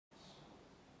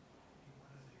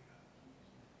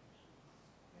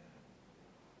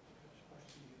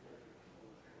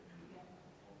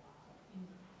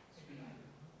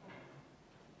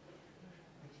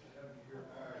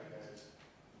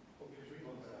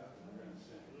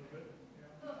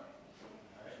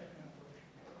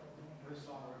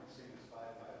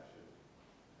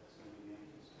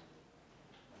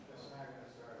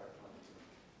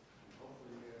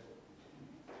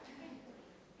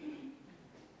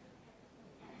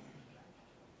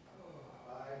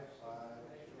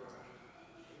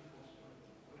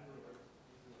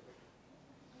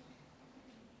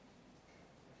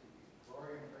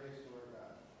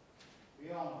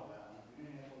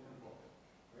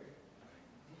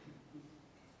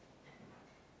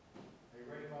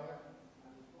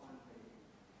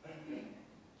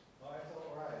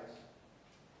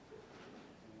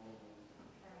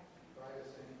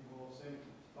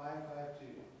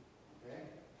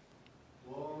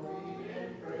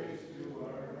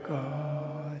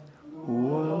God,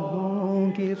 who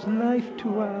alone gives life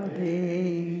to our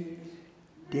days.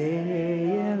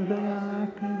 Day and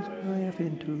darkness drive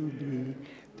into thee,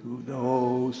 to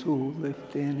those who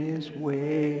lift in his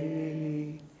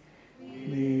way.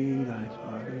 Be thy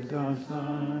Father, the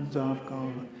sons of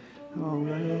God, who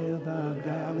live the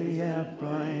valley of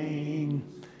plain.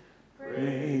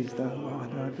 Praise the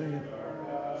Lord of the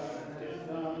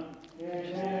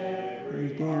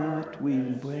that we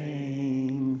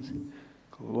brings.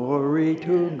 Glory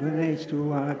to grace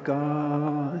to our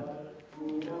God.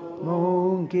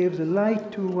 Moon gives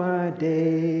light to our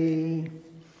day.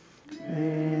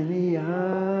 Any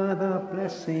other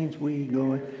blessings we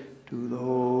go to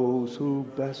those who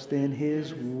blessed in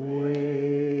his way.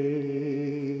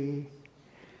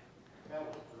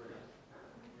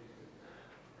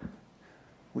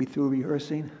 We through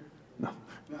rehearsing? No.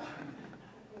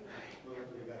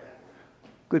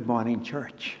 Good morning,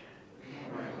 church.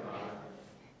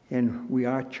 And we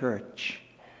are church.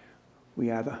 We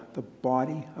are the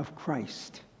body of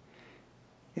Christ.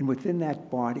 And within that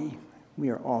body, we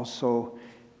are also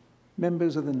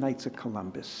members of the Knights of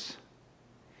Columbus.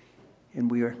 And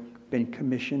we are been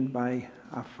commissioned by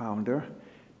our founder,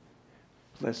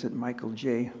 Blessed Michael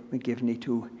J. McGivney,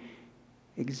 to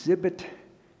exhibit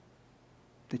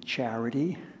the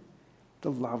charity,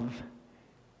 the love,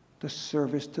 the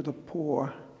service to the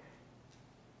poor,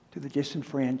 to the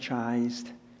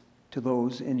disenfranchised, to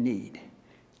those in need.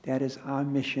 That is our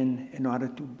mission in order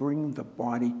to bring the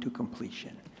body to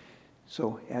completion.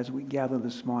 So as we gather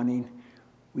this morning,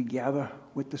 we gather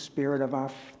with the spirit of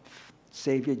our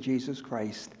Savior Jesus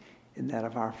Christ and that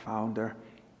of our founder,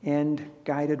 and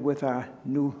guided with our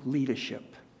new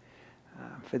leadership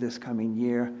for this coming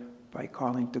year by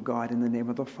calling to God in the name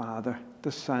of the Father,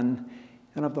 the Son,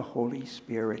 and of the Holy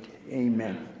Spirit.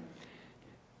 Amen.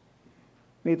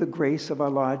 May the grace of our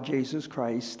Lord Jesus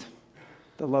Christ,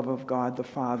 the love of God the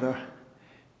Father,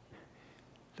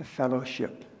 the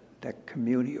fellowship, that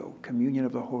communion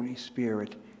of the Holy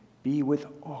Spirit be with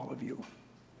all of you.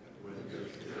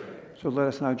 So let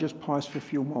us now just pause for a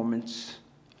few moments.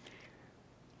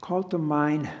 Call to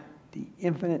mind the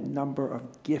infinite number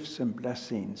of gifts and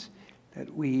blessings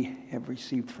that we have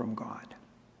received from God.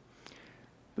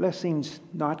 Blessings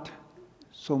not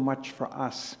so much for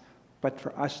us, but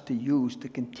for us to use to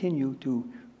continue to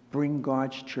bring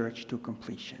God's church to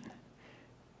completion.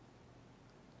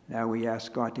 Now we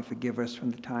ask God to forgive us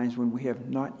from the times when we have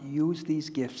not used these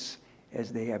gifts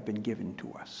as they have been given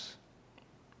to us.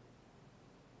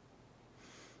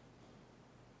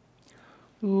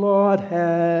 Lord,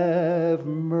 have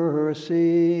mercy.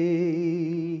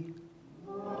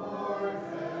 Lord,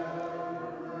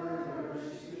 have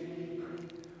mercy.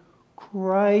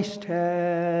 Christ,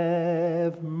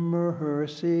 have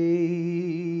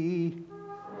mercy.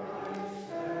 Christ,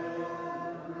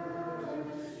 have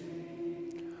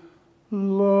mercy.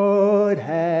 Lord,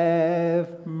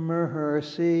 have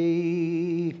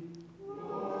mercy.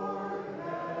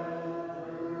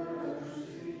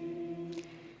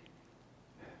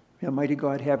 May Almighty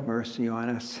God have mercy on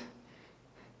us,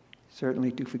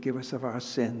 certainly to forgive us of our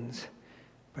sins,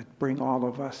 but bring all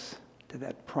of us to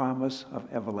that promise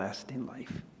of everlasting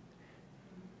life.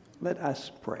 Let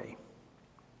us pray.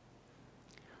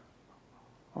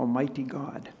 Almighty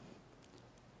God,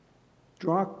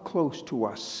 draw close to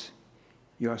us,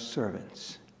 your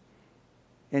servants,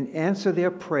 and answer their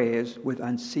prayers with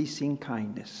unceasing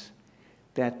kindness,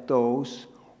 that those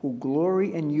who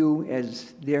glory in you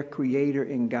as their creator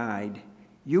and guide,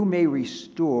 you may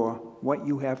restore what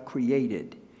you have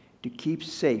created, to keep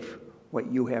safe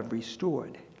what you have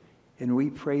restored. And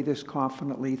we pray this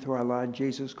confidently through our Lord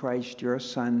Jesus Christ, your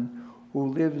Son,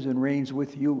 who lives and reigns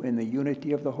with you in the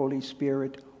unity of the Holy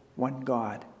Spirit, one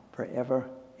God, forever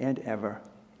and ever.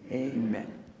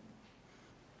 Amen.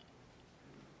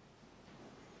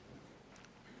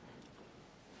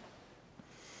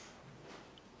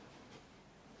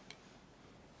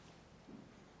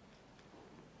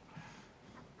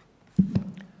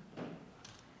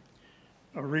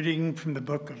 A reading from the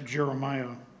book of Jeremiah.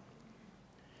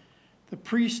 The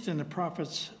priests and the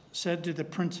prophets said to the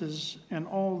princes and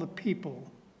all the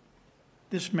people,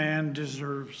 "This man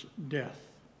deserves death.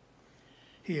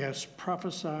 He has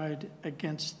prophesied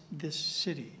against this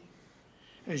city,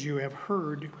 as you have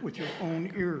heard with your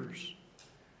own ears."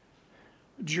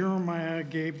 Jeremiah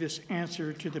gave this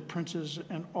answer to the princes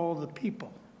and all the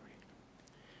people.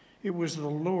 "It was the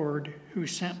Lord who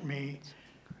sent me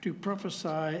to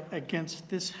prophesy against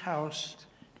this house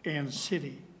and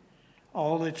city,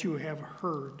 all that you have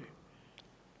heard.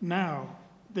 Now,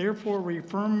 therefore,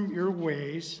 reform your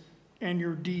ways and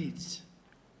your deeds.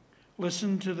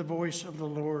 Listen to the voice of the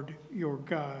Lord your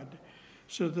God,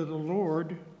 so that the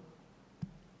Lord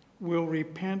will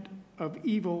repent of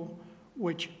evil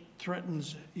which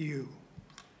threatens you.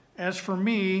 As for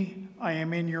me, I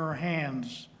am in your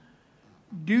hands.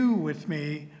 Do with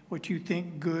me what you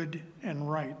think good and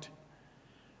right.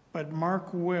 But mark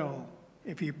well,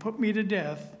 if you put me to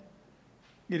death,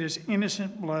 it is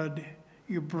innocent blood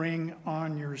you bring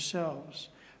on yourselves,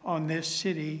 on this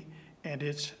city and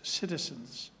its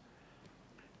citizens.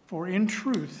 For in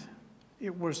truth,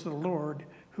 it was the Lord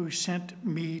who sent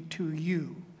me to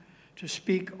you to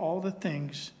speak all the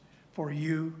things for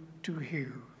you to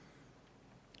hear.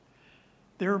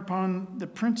 Thereupon the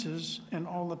princes and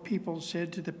all the people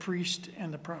said to the priest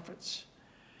and the prophets,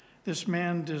 "This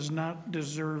man does not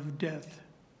deserve death.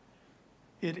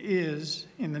 It is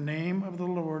in the name of the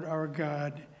Lord our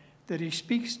God that he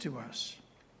speaks to us."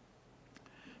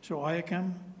 So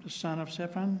Ahikam, the son of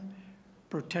Shaphan,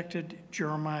 protected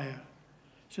Jeremiah,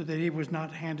 so that he was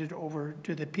not handed over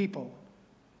to the people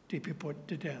to be put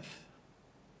to death.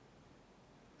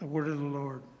 The word of the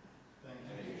Lord. Thanks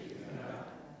be to God.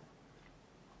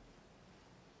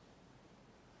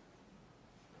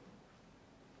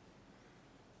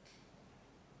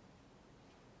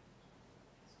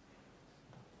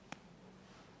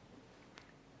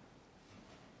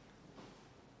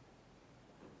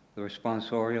 The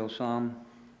responsorial psalm,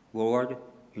 Lord,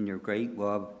 in your great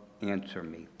love, answer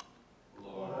me.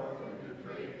 Lord, in your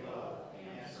great love,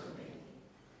 answer me.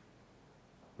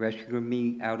 Rescue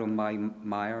me out of my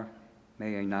mire,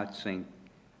 may I not sink.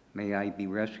 May I be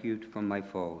rescued from my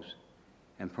foes,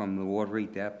 and from the watery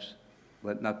depths,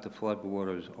 let not the flood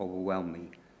waters overwhelm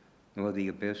me, nor the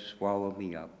abyss swallow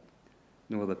me up,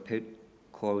 nor the pit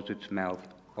close its mouth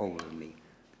over me.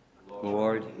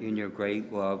 Lord, in your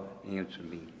great love, answer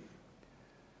me.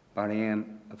 But I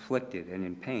am afflicted and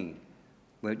in pain.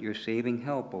 Let your saving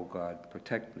help, O God,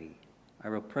 protect me. I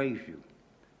will praise you,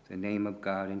 the name of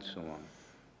God in song,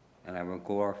 and I will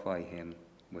glorify him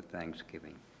with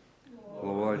thanksgiving.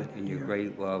 Lord, in your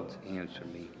great love, answer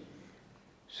me.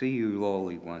 See you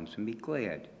lowly ones, and be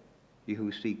glad. You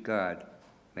who seek God,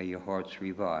 may your hearts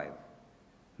revive.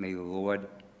 May the Lord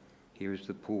hear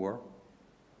the poor,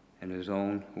 and his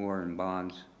own who are in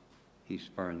bonds he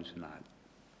spurns not.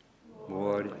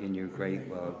 Lord, in your great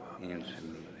love, answer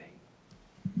me.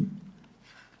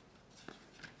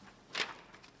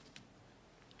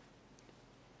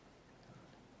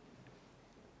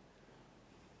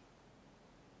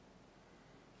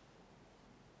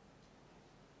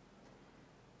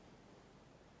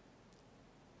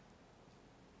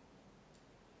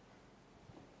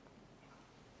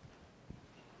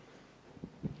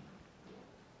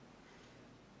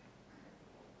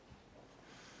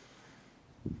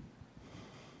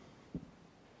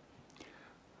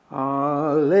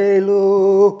 Alleluia,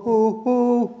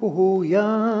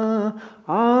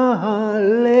 alleluia,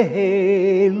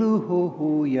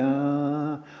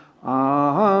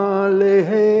 alleluia,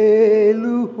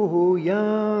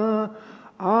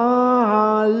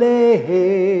 alleluia.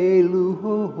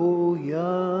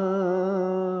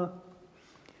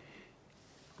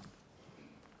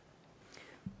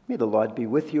 May the Lord be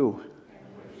with you.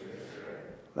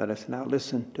 Let us now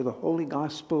listen to the Holy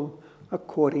Gospel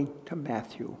according to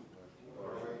Matthew.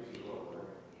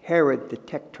 Herod the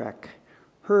Tetrarch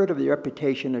heard of the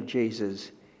reputation of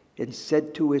Jesus and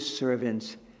said to his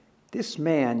servants, "This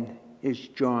man is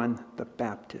John the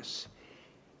Baptist.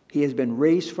 He has been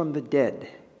raised from the dead.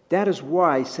 That is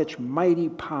why such mighty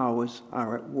powers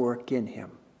are at work in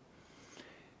him."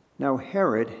 Now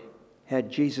Herod had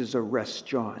Jesus arrest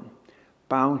John,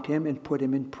 bound him and put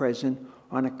him in prison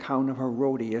on account of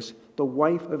Herodias, the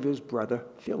wife of his brother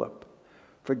Philip.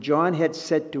 For John had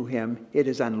said to him, "It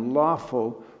is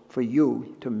unlawful for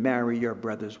you to marry your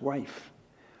brother's wife."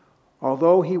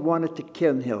 Although he wanted to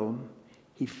kill him,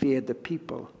 he feared the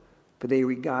people, for they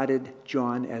regarded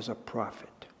John as a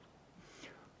prophet.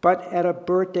 But at a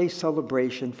birthday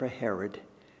celebration for Herod,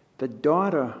 the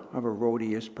daughter of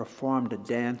Herodias performed a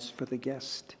dance for the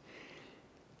guest.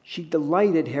 She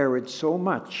delighted Herod so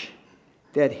much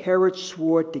that Herod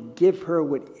swore to give her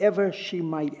whatever she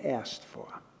might ask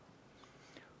for.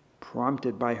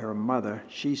 Prompted by her mother,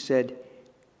 she said,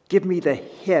 "Give me the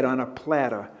head on a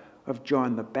platter of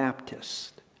John the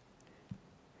Baptist."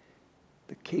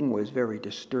 The king was very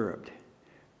disturbed,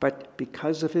 but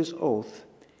because of his oath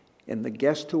and the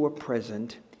guests who were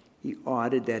present, he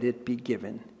ordered that it be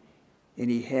given, and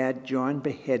he had John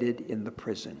beheaded in the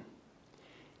prison.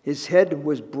 His head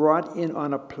was brought in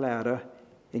on a platter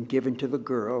and given to the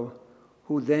girl,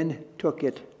 who then took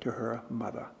it to her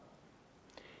mother.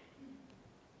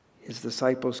 His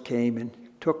disciples came and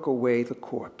took away the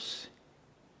corpse,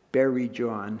 buried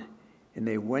John, and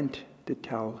they went to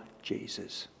tell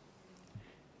Jesus.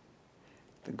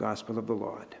 The Gospel of the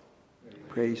Lord.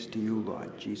 Praise to you,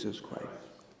 Lord Jesus Christ.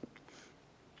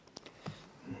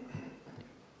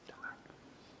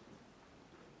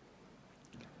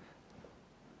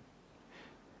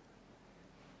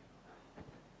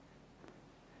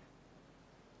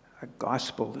 Our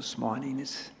gospel this morning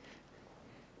is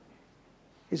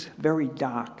very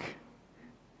dark.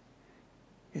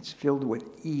 It's filled with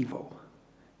evil.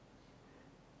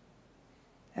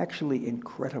 Actually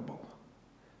incredible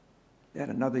that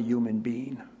another human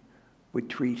being would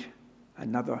treat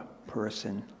another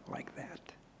person like that.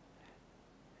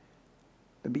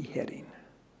 The beheading.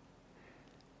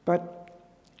 But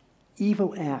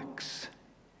evil acts,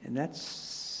 and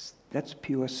that's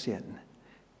pure sin,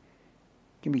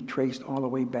 can be traced all the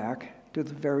way back to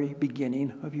the very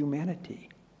beginning of humanity.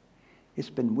 It's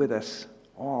been with us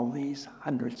all these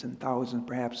hundreds and thousands,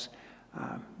 perhaps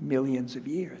millions of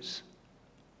years.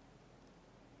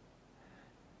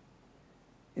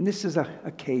 And this is an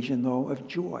occasion, though, of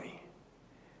joy.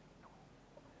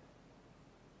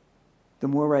 The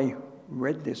more I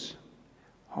read this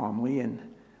homily and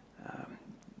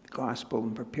the gospel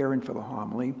and preparing for the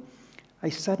homily, I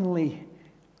suddenly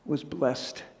was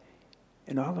blessed,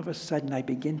 and all of a sudden I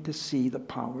begin to see the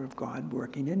power of God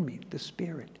working in me, the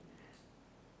Spirit.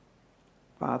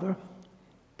 Father,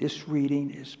 this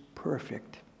reading is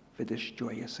perfect for this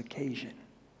joyous occasion.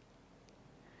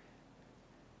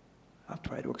 I'll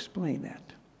try to explain that.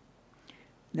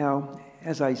 Now,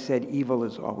 as I said, evil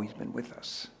has always been with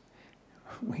us.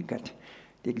 We got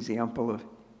the example of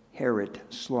Herod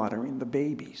slaughtering the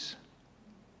babies.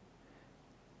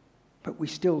 But we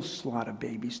still slaughter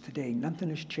babies today. Nothing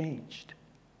has changed.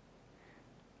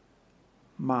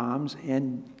 Moms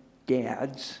and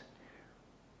dads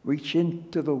reach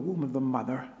into the womb of the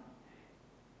mother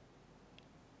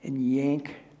and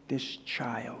yank this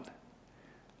child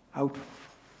out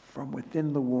from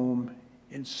within the womb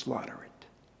and slaughter it.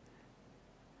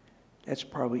 That's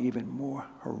probably even more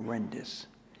horrendous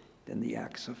than the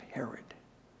acts of Herod.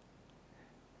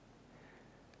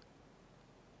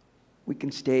 We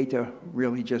can stay to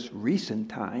really just recent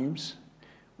times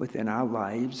within our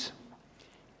lives.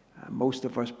 Most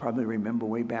of us probably remember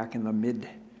way back in the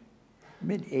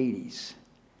mid-80s,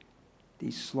 the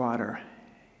slaughter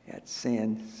at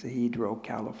San Ysidro,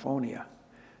 California.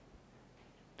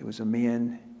 There was a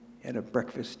man at a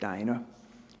breakfast diner.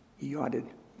 He ordered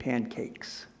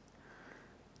pancakes.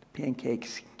 The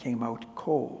pancakes came out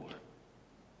cold.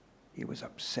 He was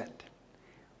upset.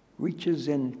 Reaches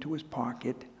into his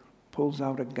pocket, pulls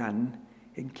out a gun,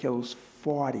 and kills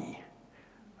 40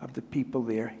 of the people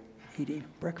there eating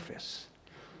breakfast.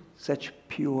 Such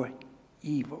pure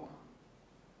evil.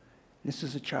 This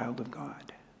is a child of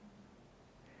God.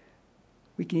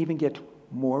 We can even get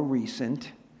more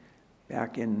recent.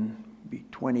 Back in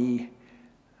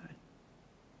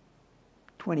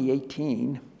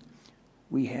 2018,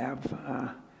 we have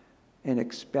an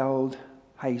expelled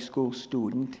high school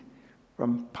student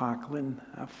from Parkland,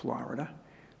 Florida,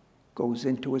 goes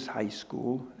into his high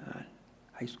school.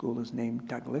 High school is named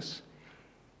Douglas,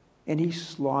 and he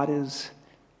slaughters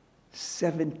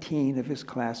 17 of his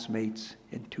classmates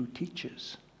and 2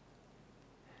 teachers.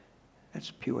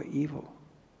 That's pure evil.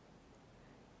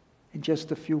 And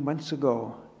just a few months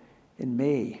ago, in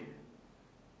May,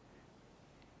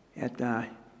 at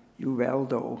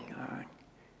Uvalde,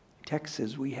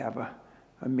 Texas, we have a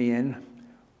man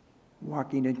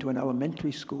walking into an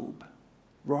elementary school,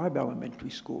 Robb Elementary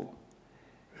School,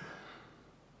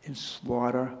 and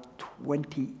slaughter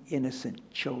 20 innocent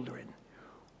children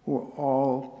who are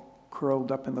all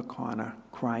curled up in the corner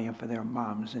crying for their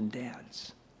moms and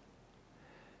dads.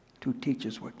 2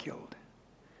 teachers were killed.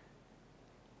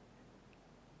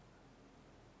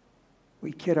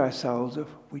 We kid ourselves if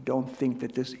we don't think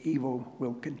that this evil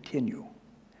will continue.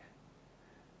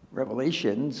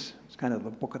 Revelations, it's kind of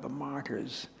the book of the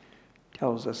martyrs,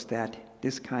 tells us that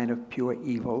this kind of pure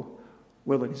evil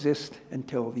will exist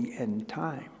until the end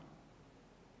time.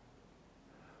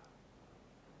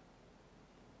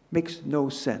 Makes no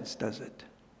sense, does it?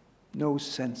 No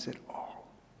sense at all.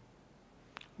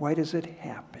 Why does it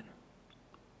happen?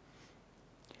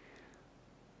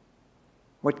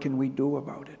 What can we do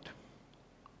about it?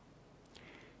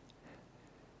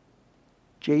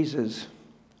 Jesus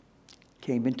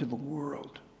came into the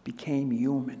world, became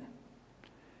human,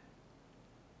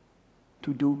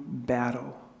 to do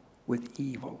battle with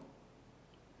evil,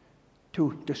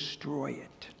 to destroy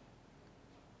it.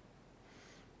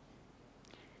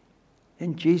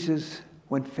 And Jesus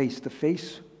went face to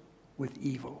face with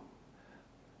evil,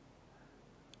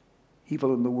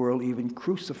 evil in the world even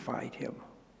crucified him,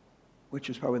 which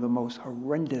is probably the most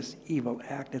horrendous evil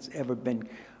act that's ever been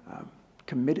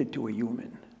committed to a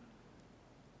human.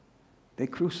 They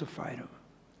crucified him.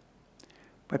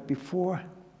 But before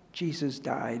Jesus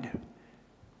died,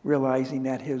 realizing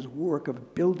that his work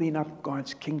of building up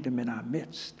God's kingdom in our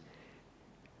midst,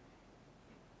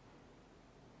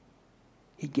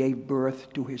 he gave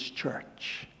birth to his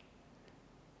church.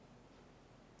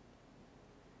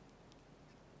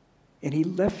 And he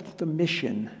left the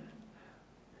mission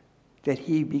that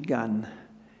he begun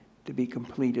to be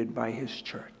completed by his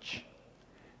church,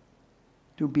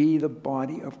 to be the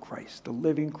body of Christ, the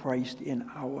living Christ in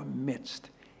our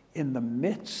midst, in the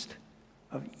midst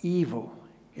of evil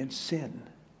and sin.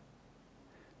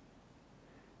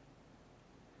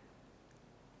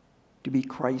 To be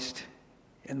Christ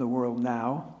in the world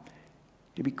now,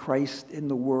 to be Christ in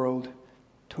the world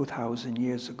 2,000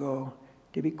 years ago,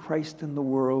 to be Christ in the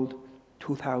world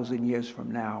 2,000 years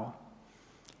from now,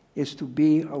 is to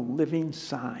be a living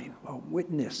sign, a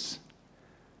witness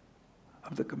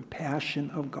of the compassion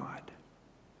of God,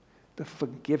 the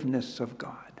forgiveness of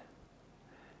God,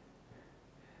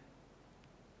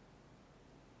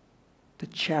 the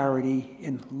charity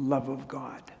and love of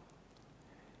God,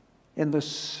 and the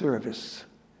service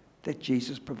that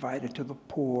Jesus provided to the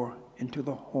poor and to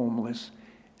the homeless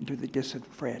and to the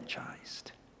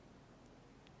disenfranchised.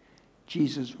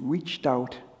 Jesus reached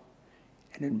out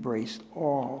and embraced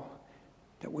all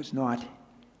that was not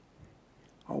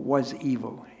or was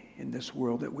evil in this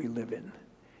world that we live in.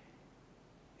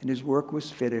 And his work was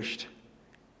finished.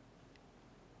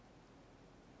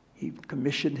 He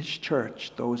commissioned his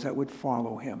church, those that would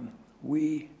follow him.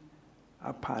 We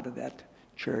are part of that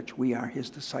church. We are his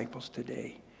disciples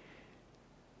today.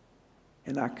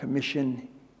 And our commission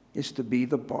is to be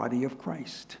the body of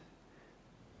Christ.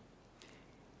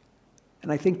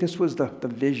 And I think this was the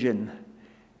vision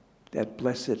that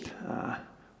blessed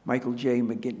Michael J.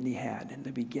 McGinty had in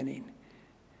the beginning,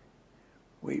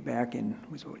 way back in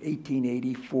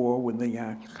 1884 when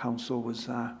the council was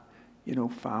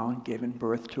found, given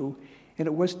birth to. And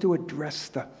it was to address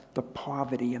the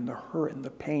poverty and the hurt and the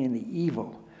pain and the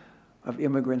evil of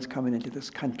immigrants coming into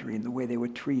this country and the way they were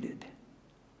treated.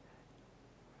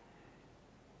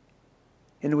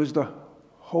 And it was the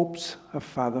hopes of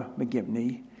Father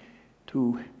McGibney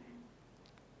to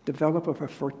develop a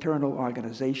fraternal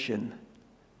organization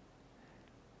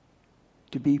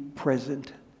to be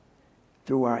present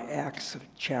through our acts of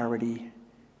charity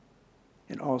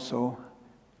and also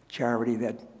charity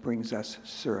that brings us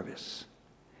service.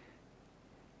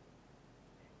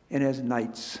 And as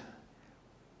knights,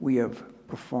 we have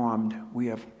performed, we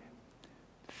have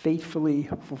faithfully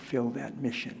fulfilled that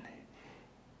mission.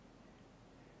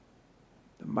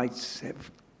 The knights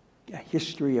have a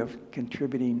history of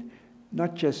contributing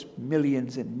not just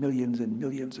millions and millions and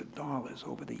millions of dollars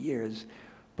over the years,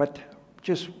 but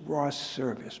just raw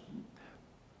service,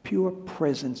 pure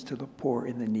presence to the poor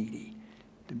and the needy,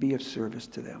 to be of service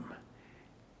to them.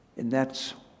 And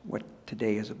that's what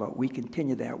today is about. We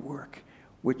continue that work,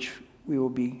 which we will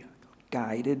be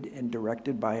guided and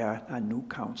directed by our new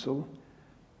council,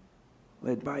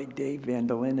 led by Dave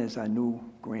Vanderlyn as our new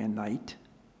Grand Knight.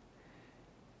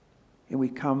 And we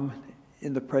come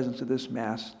in the presence of this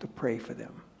Mass to pray for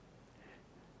them.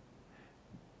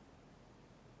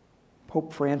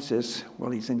 Pope Francis,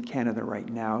 well, he's in Canada right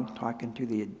now, talking to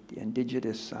the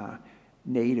indigenous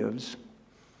natives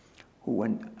who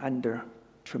went under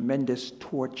tremendous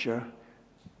torture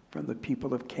from the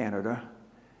people of Canada,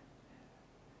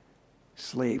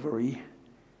 slavery,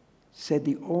 said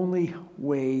the only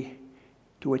way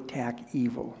to attack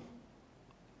evil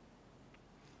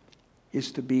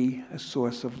is to be a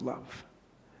source of love.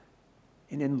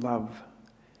 And in love,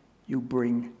 you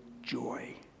bring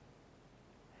joy.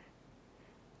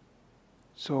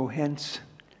 So hence,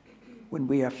 when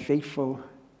we are faithful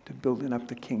to building up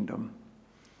the kingdom,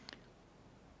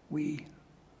 we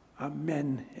are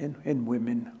men and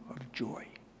women of joy.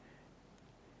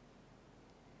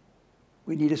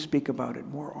 We need to speak about it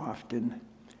more often.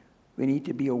 We need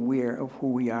to be aware of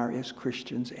who we are as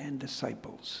Christians and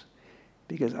disciples.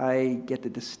 Because I get the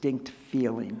distinct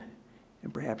feeling,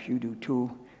 and perhaps you do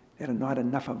too, that not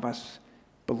enough of us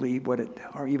believe what it,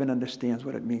 or even understands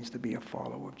what it means to be a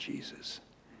follower of Jesus.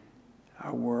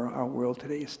 Our world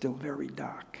today is still very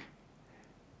dark.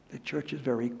 The church is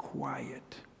very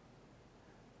quiet.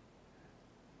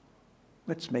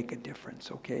 Let's make a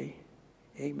difference, okay?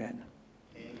 Amen.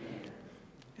 Amen.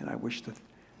 And I wish to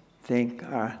thank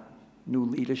our new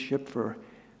leadership for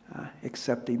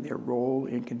accepting their role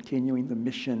in continuing the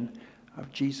mission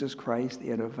of Jesus Christ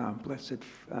and of Blessed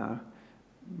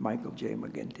Michael J.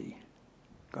 McGinty.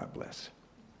 God bless.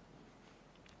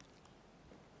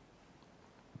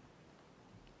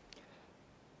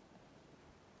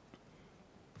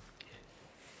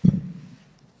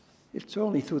 It's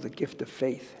only through the gift of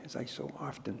faith, as I so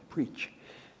often preach,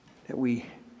 that we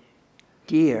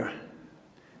dare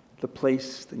to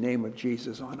place the name of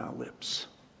Jesus on our lips.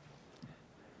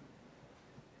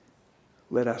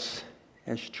 Let us,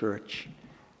 as church,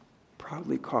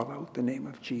 proudly call out the name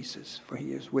of Jesus, for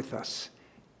he is with us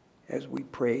as we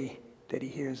pray that he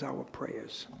hears our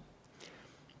prayers.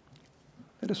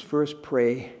 Let us first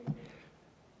pray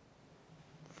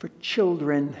for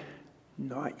children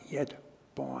not yet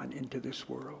born into this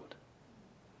world.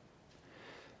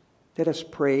 Let us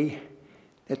pray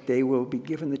that they will be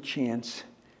given the chance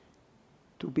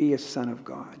to be a son of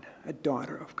God, a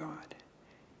daughter of God,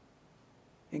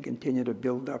 and continue to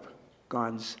build up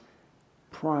God's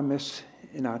promise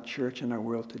in our church and our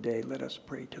world today. Let us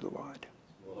pray to the Lord.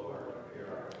 Lord, hear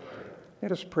our prayer.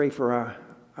 Let us pray for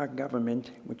our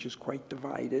government, which is quite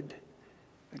divided.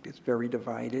 In fact, it's very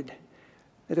divided.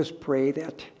 Let us pray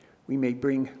that we may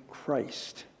bring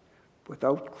Christ.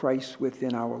 Without Christ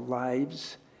within our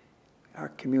lives, our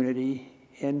community,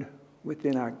 and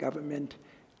within our government,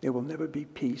 there will never be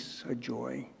peace or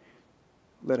joy.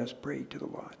 Let us pray to the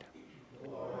Lord.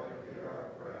 Lord, hear our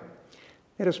prayer.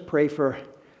 Let us pray for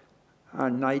our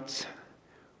knights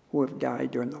who have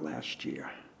died during the last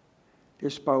year,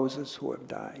 their spouses who have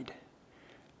died.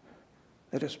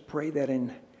 Let us pray that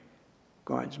in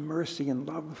God's mercy and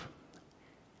love,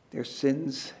 their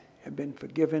sins have been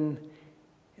forgiven,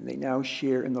 and they now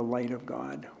share in the light of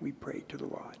God. We pray to the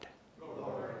Lord.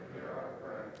 Lord, hear our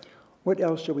prayer. What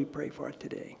else shall we pray for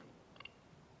today?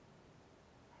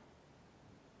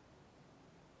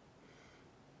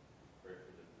 Pray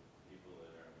for the people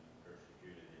that are being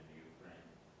persecuted in Ukraine.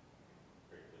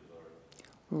 Pray for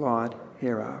the Lord. Lord,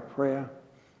 hear our prayer.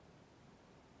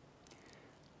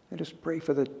 Let us pray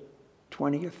for the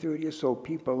 20 or 30 or so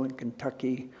people in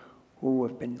Kentucky who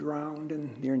have been drowned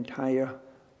and their entire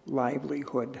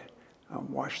livelihood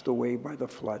washed away by the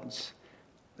floods.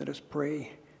 Let us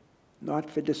pray not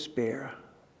for despair,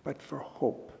 but for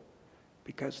hope,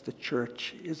 because the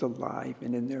church is alive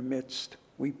and in their midst.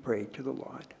 We pray to the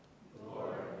Lord.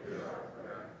 Lord, hear our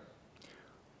prayer.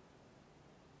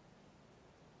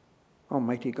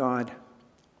 Almighty God,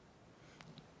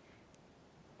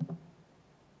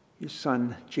 your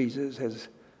Son, Jesus, has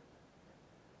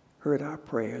heard our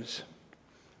prayers.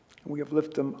 We have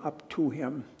lifted them up to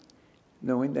him,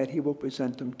 knowing that he will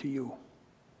present them to you.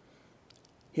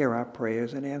 Hear our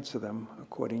prayers and answer them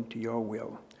according to your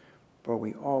will. For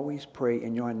we always pray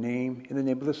in your name, in the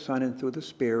name of the Son, and through the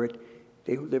Spirit,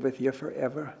 they who liveth here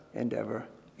forever and ever.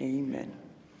 Amen.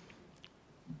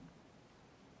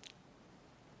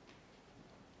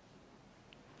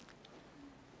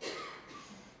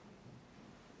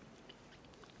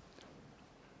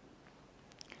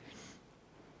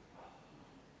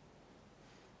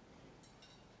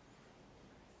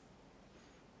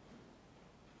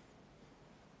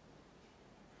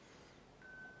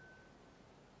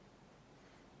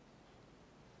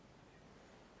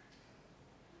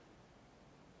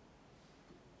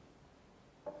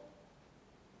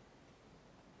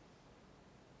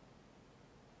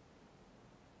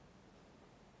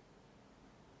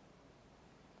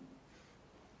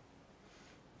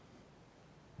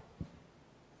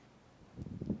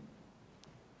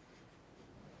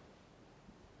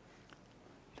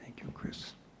 Thank you,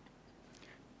 Chris.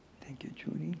 Thank you,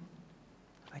 Judy.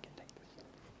 I can take this.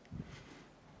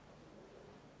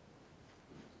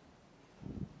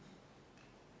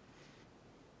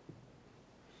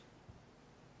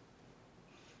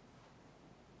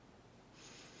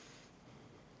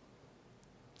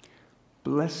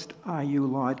 Blessed are you,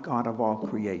 Lord God of all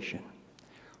creation,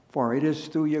 for it is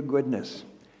through your goodness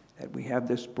that we have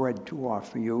this bread to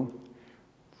offer you,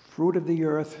 fruit of the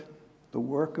earth, the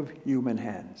work of human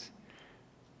hands.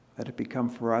 Let it become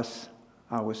for us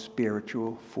our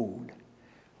spiritual food.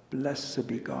 Blessed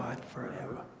be God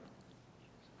forever.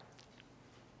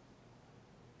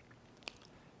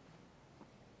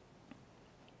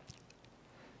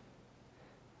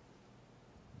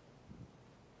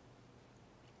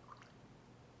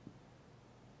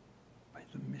 By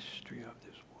the mystery of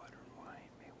this water and wine,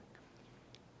 may we come.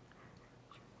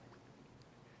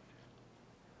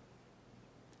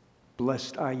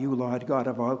 Blessed are you, Lord God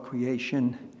of all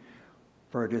creation,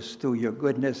 for it is through your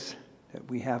goodness that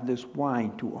we have this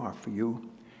wine to offer you.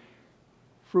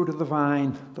 Fruit of the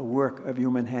vine, the work of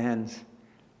human hands,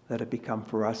 let it become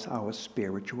for us our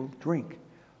spiritual drink.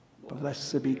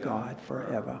 Blessed be God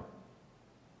forever.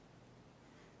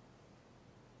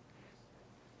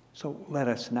 So let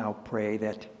us now pray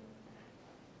that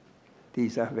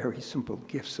these are very simple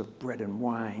gifts of bread and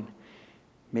wine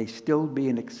may still be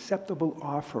an acceptable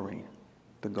offering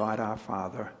to God our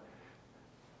Father.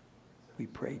 We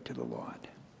pray to the Lord.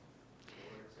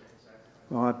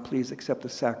 Lord, please accept the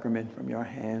sacrament from your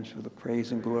hands for the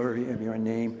praise and glory of your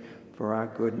name, for our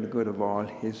good and the good of all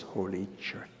his holy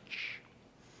church.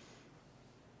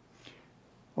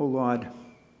 O Lord,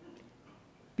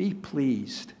 be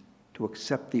pleased to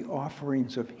accept the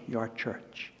offerings of your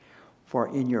church, for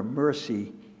in your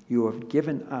mercy you have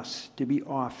given us to be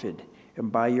offered, and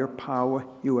by your power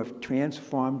you have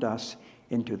transformed us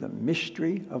into the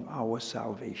mystery of our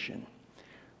salvation.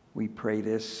 We pray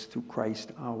this through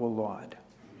Christ our Lord.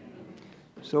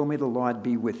 So may the Lord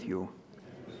be with you.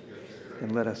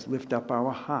 And let us lift up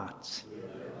our hearts.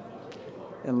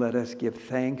 And let us give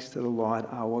thanks to the Lord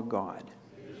our God.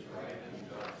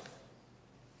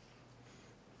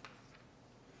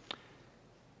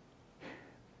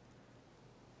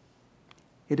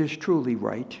 It is truly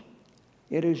right.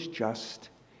 It is just.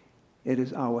 It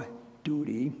is our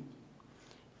duty.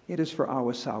 It is for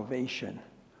our salvation,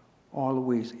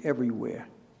 always, everywhere,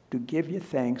 to give you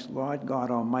thanks, Lord God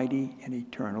Almighty and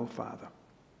Eternal Father.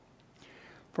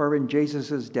 For in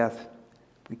Jesus' death,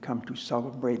 we come to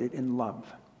celebrate it in love.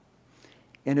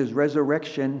 In his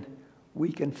resurrection, we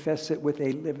confess it with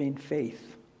a living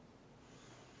faith.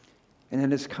 And in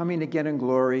his coming again in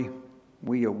glory,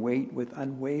 we await with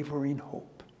unwavering hope.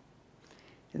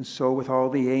 And so with all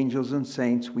the angels and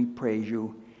saints, we praise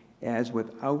you, as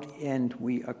without end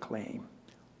we acclaim.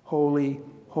 Holy,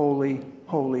 holy,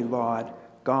 holy Lord,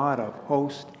 God of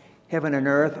hosts, heaven and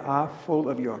earth are full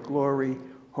of your glory.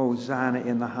 Hosanna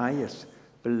in the highest.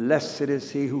 Blessed is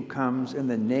he who comes in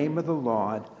the name of the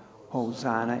Lord.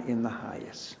 Hosanna in the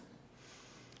highest.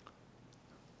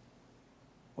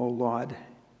 O Lord,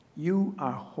 you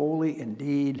are holy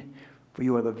indeed, for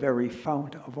you are the very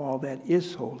fount of all that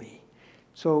is holy.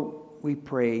 So we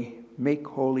pray, make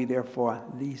holy, therefore,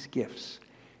 these gifts.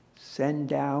 Send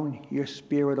down your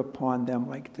Spirit upon them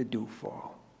like the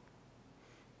dewfall.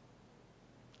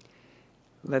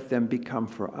 Let them become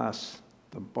for us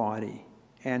the body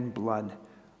and blood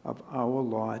of our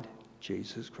Lord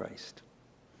Jesus Christ.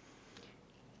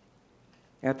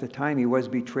 At the time he was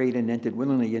betrayed and entered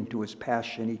willingly into his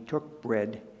passion, he took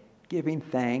bread, giving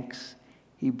thanks,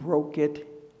 he broke it,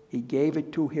 he gave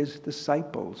it to his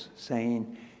disciples,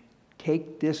 saying,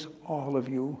 "Take this, all of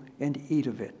you, and eat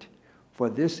of it, for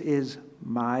this is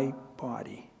my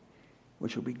body,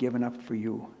 which will be given up for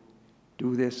you.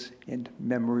 Do this in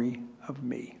memory of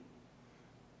me."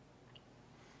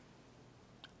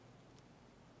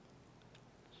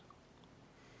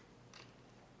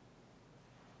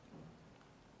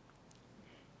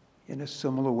 In a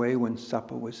similar way, when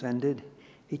supper was ended,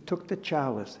 he took the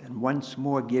chalice, and once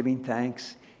more giving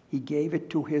thanks, he gave it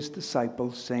to his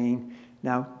disciples, saying,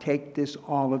 "Now take this,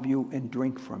 all of you, and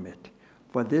drink from it,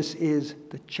 for this is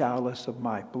the chalice of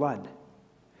my blood,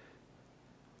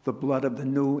 the blood of the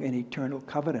new and eternal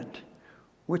covenant,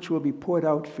 which will be poured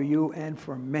out for you and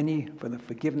for many for the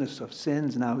forgiveness of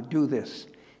sins. Now do this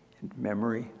in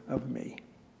memory of me."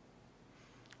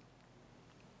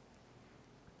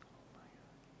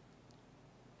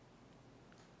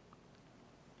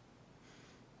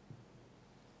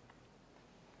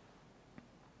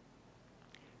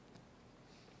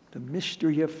 The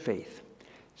mystery of faith.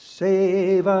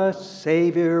 Save us,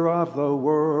 Savior of the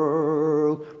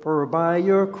world, for by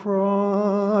your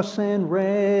cross and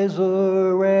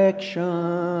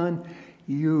resurrection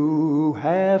you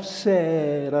have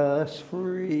set us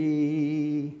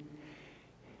free.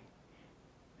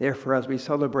 Therefore, as we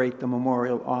celebrate the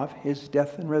memorial of his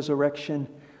death and resurrection,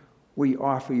 we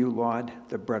offer you, Lord,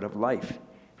 the bread of life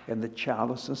and the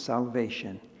chalice of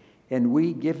salvation. And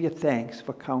we give you thanks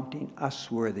for counting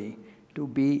us worthy to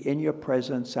be in your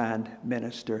presence and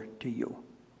minister to you.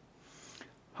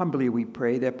 Humbly we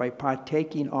pray that by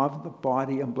partaking of the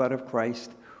body and blood of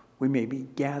Christ, we may be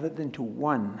gathered into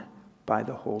one by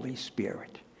the Holy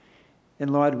Spirit.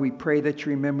 And Lord, we pray that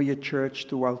you remember your church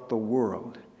throughout the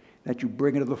world, that you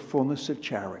bring it to the fullness of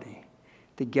charity,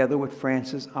 together with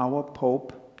Francis, our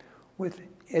Pope, with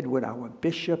Edward, our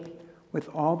Bishop, with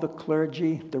all the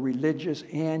clergy, the religious,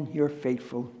 and your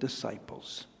faithful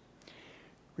disciples.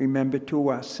 Remember too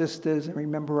our sisters, and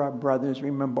remember our brothers.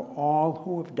 Remember all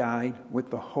who have died with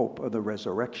the hope of the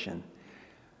resurrection.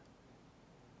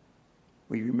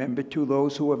 We remember too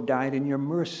those who have died in your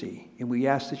mercy, and we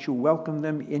ask that you welcome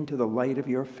them into the light of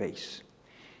your face.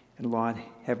 And Lord,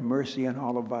 have mercy on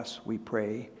all of us, we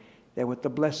pray, that with the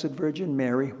Blessed Virgin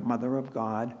Mary, Mother of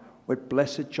God, with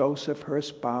blessed Joseph, her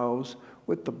spouse,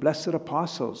 with the blessed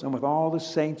apostles, and with all the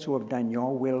saints who have done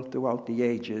your will throughout the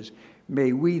ages.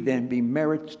 May we then be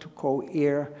merits to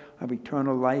co-heir of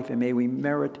eternal life, and may we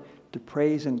merit to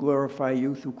praise and glorify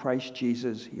you through Christ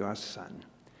Jesus, your Son.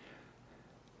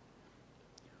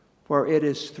 For it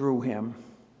is through him,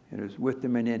 it is with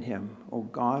him and in him, O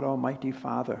God, Almighty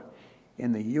Father,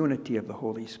 in the unity of the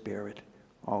Holy Spirit,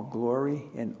 all glory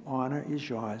and honor is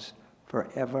yours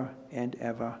forever and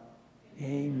ever.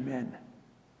 Amen.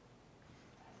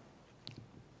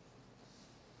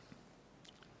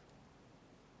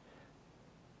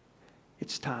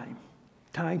 It's time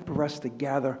for us to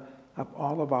gather up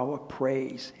all of our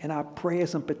praise and our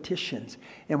prayers and petitions,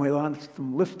 and we want to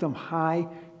lift them high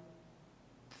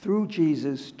through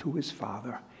Jesus to his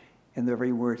Father in the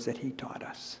very words that he taught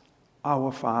us.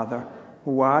 Our Father,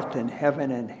 who art in heaven,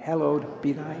 and hallowed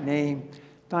be thy name.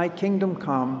 Thy kingdom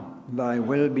come, thy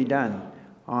will be done,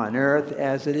 on earth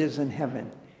as it is in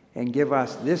heaven. And give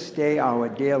us this day our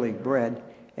daily bread,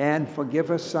 and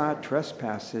forgive us our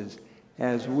trespasses,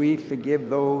 as we forgive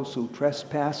those who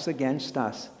trespass against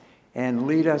us. And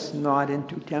lead us not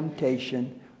into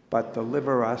temptation, but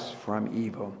deliver us from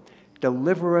evil.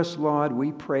 Deliver us, Lord,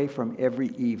 we pray, from every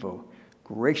evil.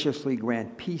 Graciously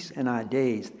grant peace in our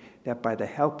days, that by the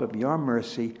help of your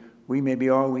mercy we may be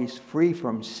always free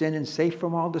from sin and safe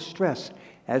from all distress,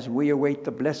 as we await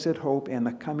the blessed hope and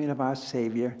the coming of our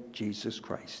Savior, Jesus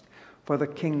Christ. For the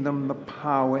kingdom, the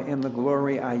power, and the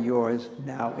glory are yours,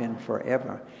 now and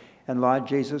forever. And Lord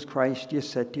Jesus Christ, you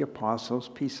said to your apostles,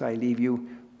 peace I leave you,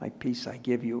 my peace I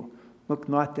give you. Look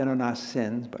not then on our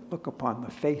sins, but look upon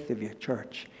the faith of your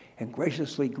church, and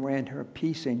graciously grant her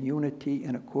peace and unity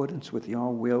in accordance with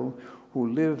your will, who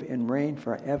live and reign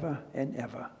forever and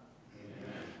ever.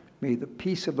 Amen. May the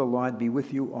peace of the Lord be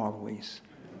with you always.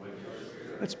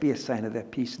 Let's be a sign of that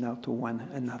peace now to one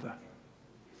another.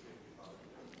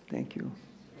 Thank you.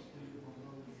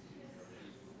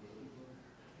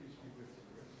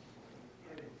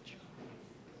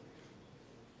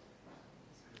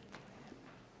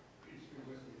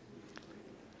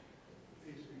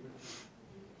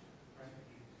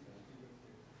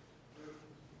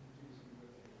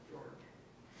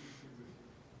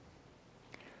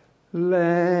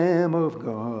 Lamb of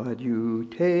God, you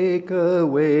take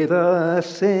away the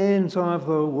sins of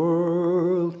the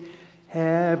world.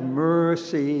 Have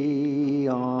mercy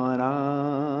on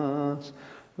us.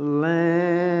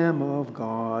 Lamb of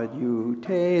God, you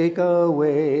take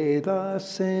away the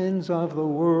sins of the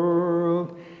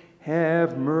world.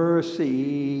 Have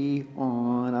mercy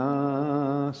on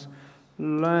us.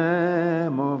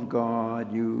 Lamb of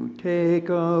God, you take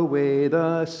away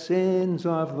the sins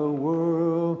of the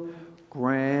world.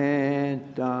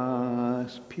 Grant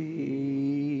us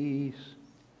peace.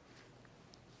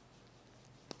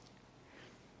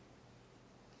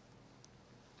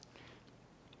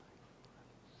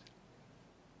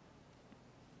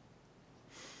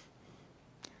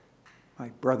 My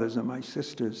brothers and my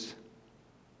sisters,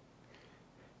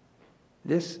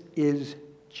 this is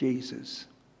Jesus,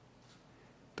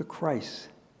 the Christ,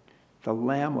 the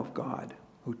Lamb of God,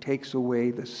 who takes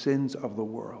away the sins of the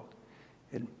world.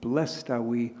 And blessed are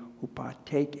we who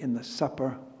partake in the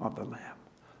supper of the Lamb.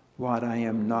 Lord, I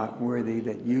am not worthy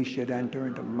that you should enter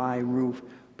into my roof,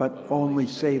 but only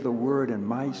say the word, and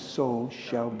my soul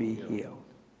shall be healed.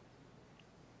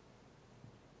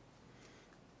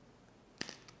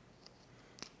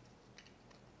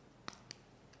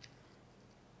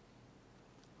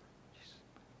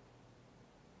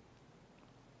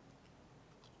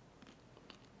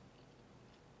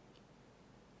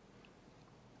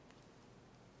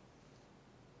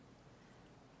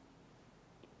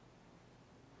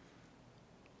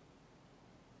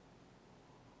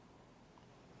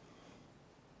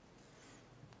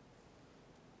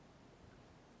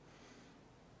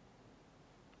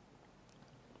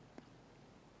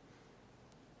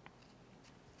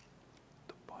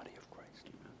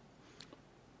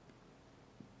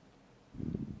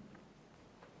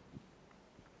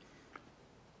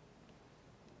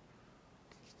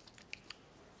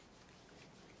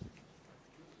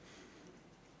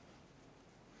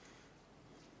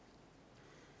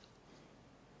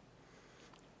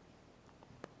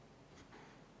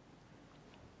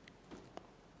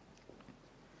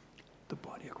 The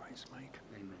body of Christ, Mike.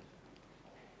 Amen.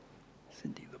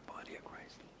 Cindy, the body of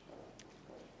Christ.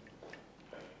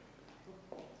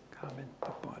 Carmen,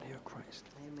 the body of Christ.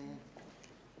 Amen.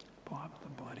 Bob,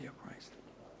 the body of Christ.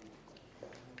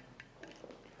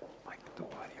 Mike, the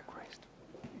body of Christ.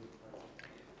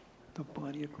 The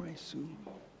body of Christ, Sue.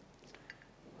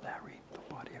 Larry,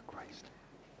 the body of Christ.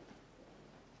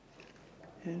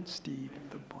 and Steve in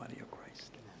the body of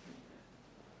Christ.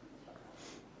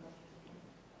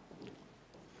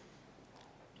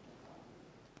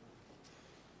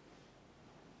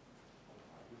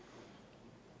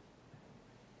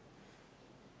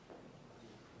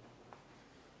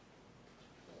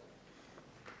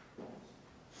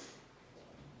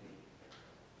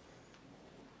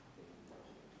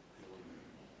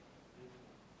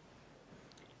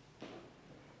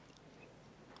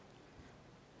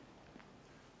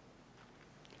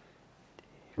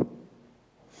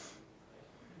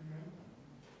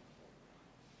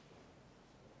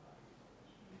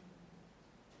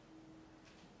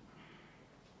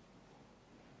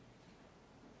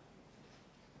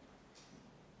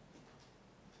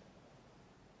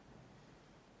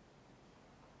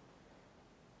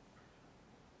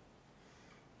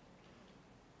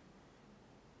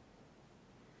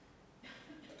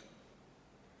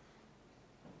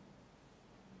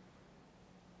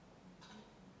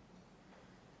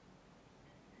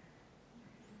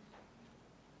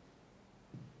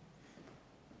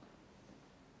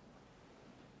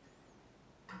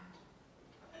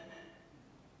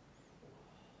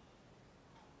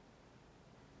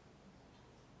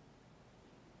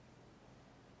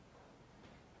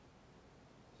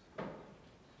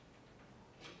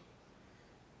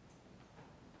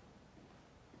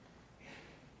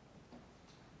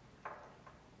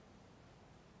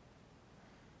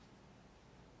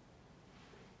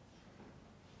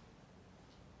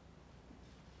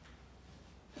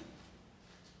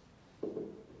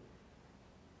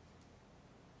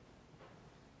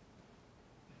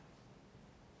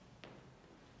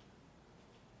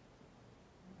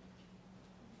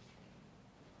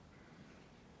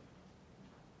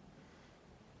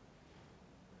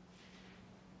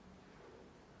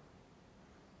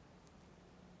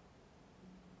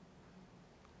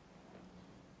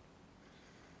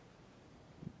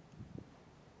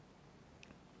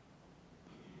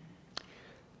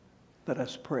 Let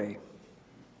us pray.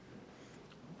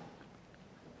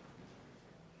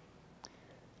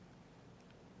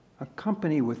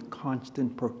 Accompany with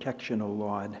constant protection, O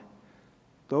Lord,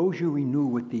 those you renew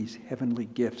with these heavenly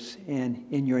gifts, and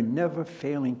in your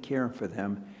never-failing care for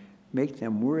them, make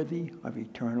them worthy of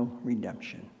eternal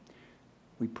redemption.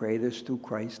 We pray this through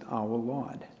Christ our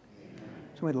Lord. Amen.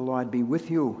 So may the Lord be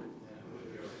with you.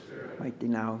 Mighty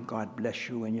now, God bless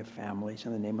you and your families.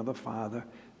 In the name of the Father,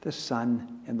 the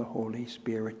Son, and the Holy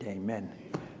Spirit. Amen.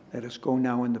 Let us go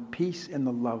now in the peace and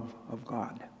the love of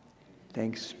God.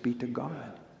 Thanks be to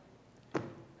God.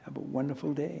 Have a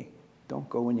wonderful day. Don't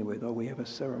go anywhere, though. We have a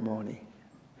ceremony.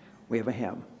 We have a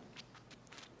hymn.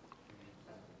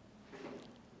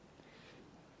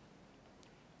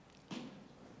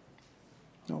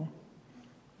 No?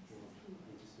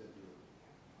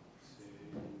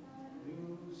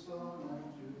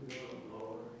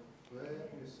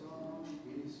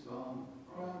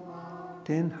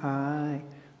 Mountain high,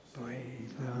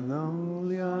 praise the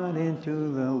Lord,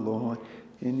 into the Lord,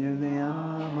 in your name,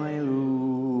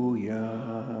 hallelujah.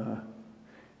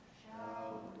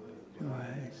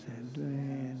 Rise and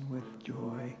learn with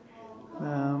joy,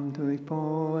 come to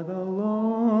before the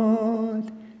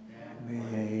Lord.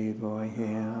 Wave our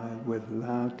hand with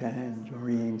loud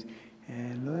tangerines,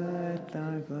 and let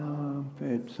the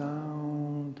trumpet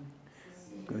sound.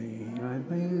 Bring a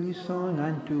new song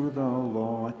unto the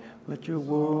Lord, let your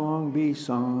word be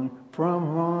sung from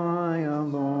high, O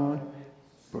Lord.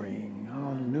 Bring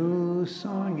a new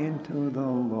song into the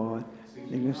Lord,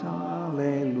 sing us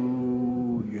hallelujah.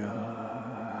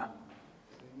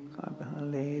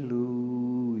 Hallelujah.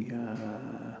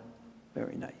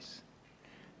 Very nice.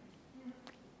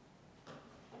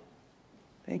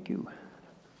 Thank you.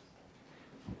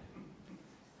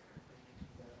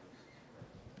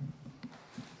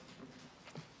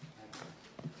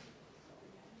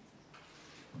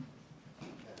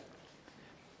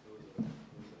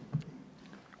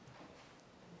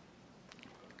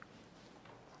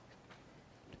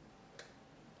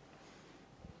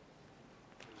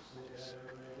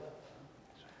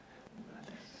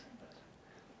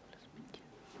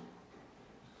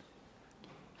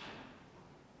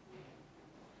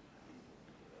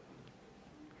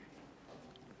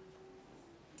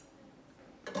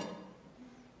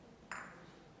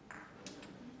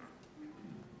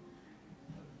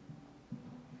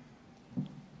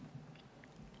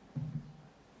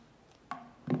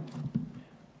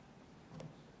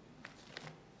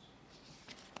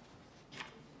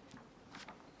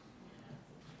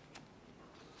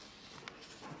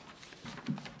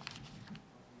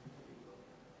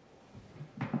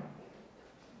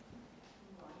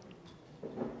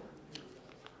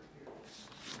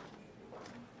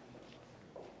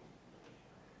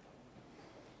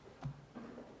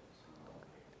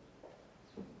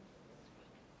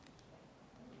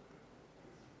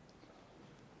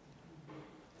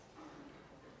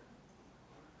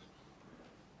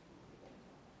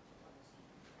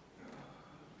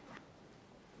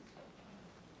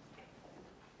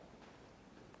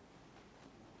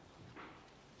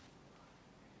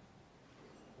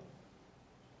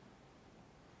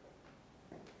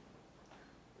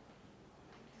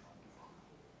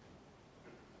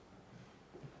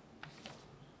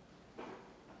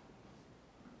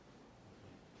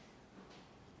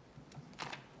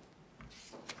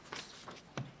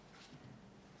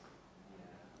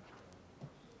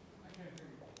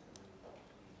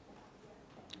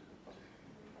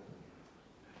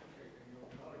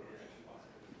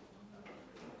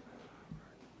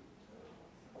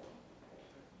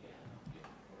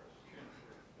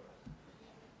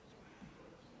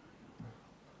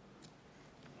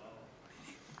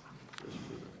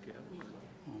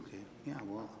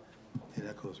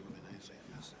 that goes really nicely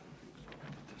in this.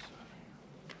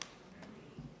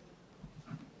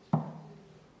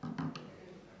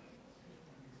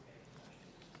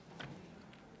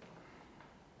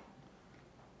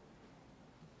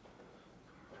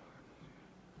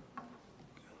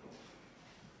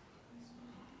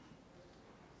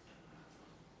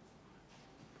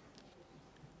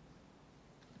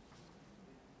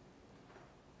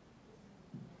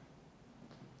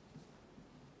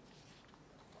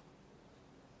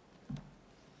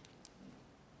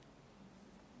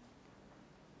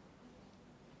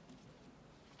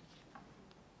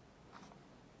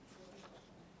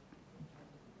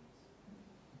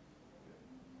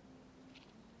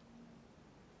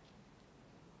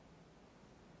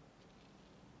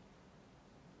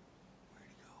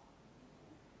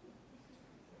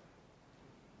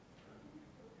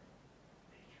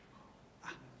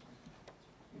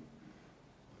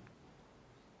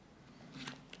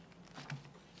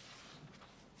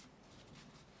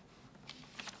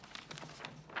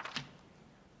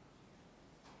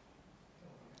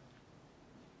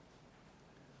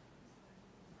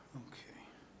 Okay.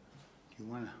 Do you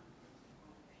want to? I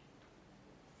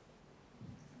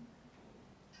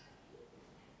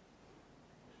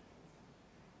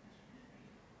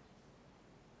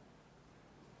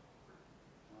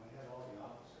have all the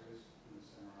officers in the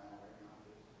center aisle right now.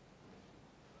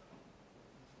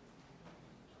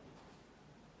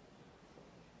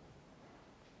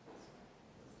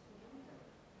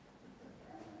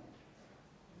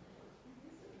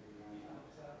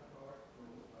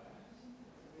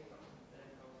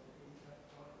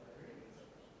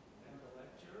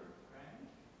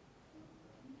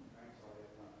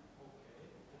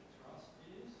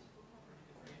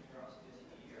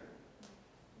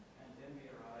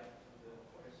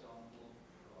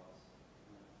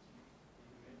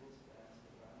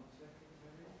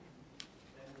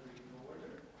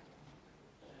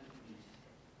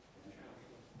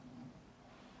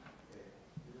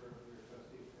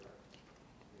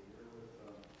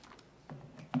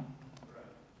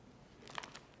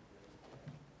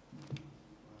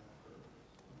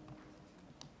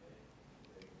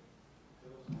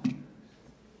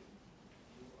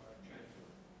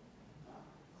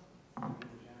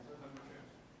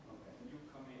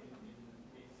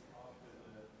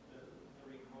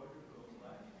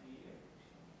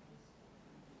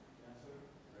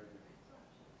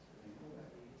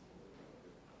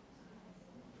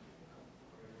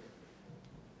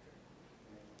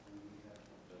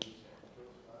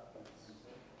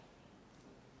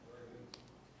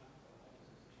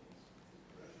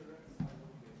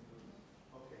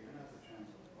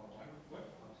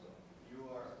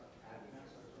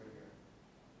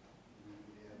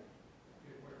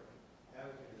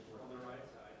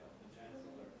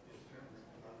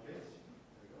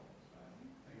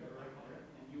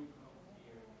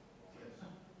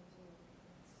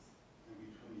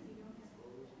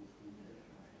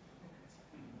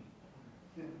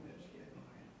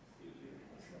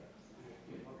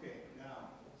 Okay, now,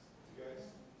 you guys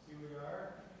see where you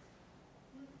are?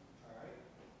 All right.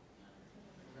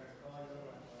 We're going to call you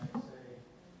up when I say,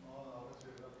 all the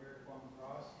officers up here come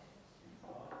across.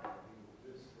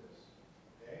 This.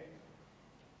 Okay?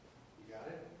 You got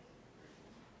it?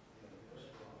 Yeah, you're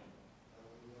strong.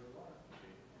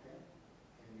 Okay?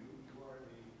 And you are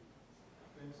the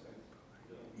fencer.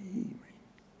 There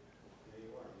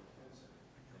you are, the fencer.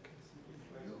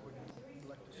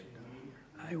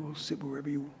 I will sit wherever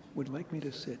you would like me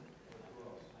to sit.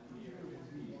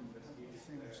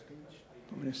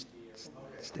 I'm going to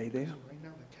stay there. Right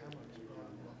now, the camera is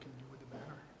blocking you with the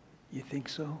banner. You think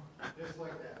so? Just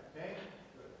like that, okay?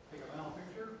 Good. Take a final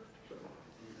picture.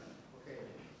 Okay,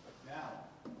 now,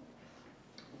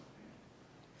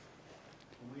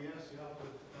 when we ask the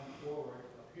officers to come forward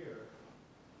up here,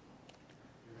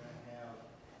 you're going to have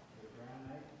the Grand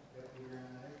Knight, Deputy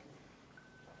Grand Knight,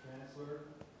 Chancellor,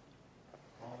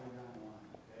 all the way down the line,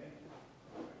 okay?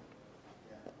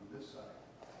 Yeah, from this side.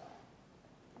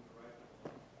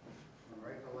 From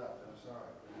right to left, I'm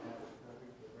sorry. We're going to have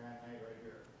the Grand Knight right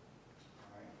here. All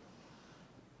right?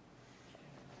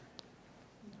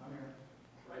 Come here.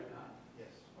 Right now?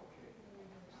 Yes. Okay.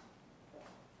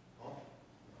 Paul?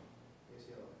 Face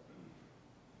the other way.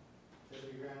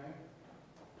 Deputy Grand Knight?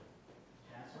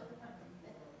 Chancellor?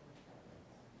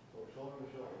 Go shoulder to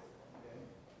shoulder, okay?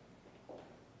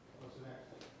 What's the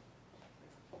next?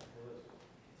 What is it?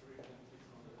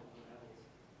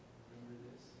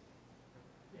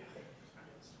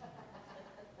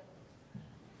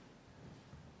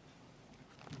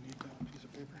 You need that piece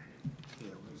of paper?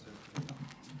 Yeah, what is that?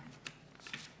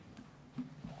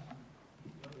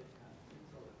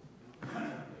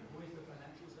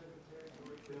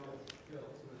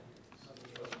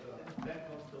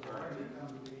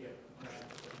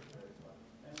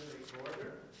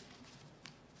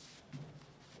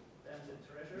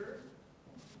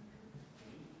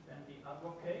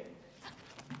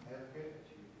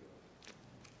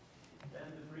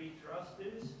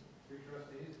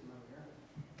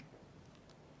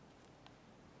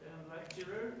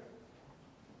 exterior,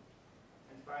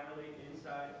 and finally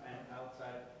inside and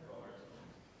outside doors.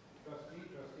 Trustee,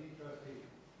 trustee, trustee.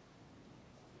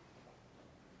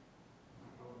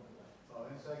 Oh,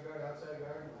 inside guard, outside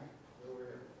guard, Mike, over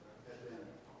here, at the end.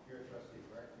 You're a trustee,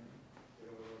 correct? Get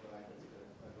over by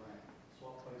Brian.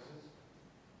 Swap places.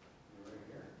 You're right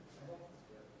here. Right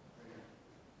here.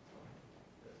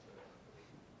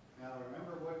 Now,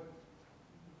 remember what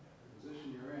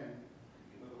position you're in,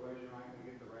 otherwise you're not gonna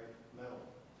get the right medal.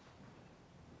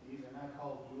 These are not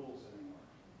called jewels anymore.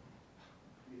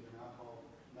 These are not called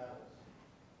medals.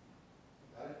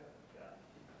 Got it? Yeah.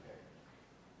 Okay.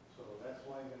 So that's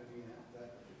why you're gonna be in that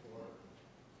particular,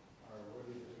 or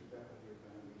worthy district deputy, you're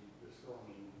gonna be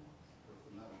bestowing with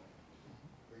the medal.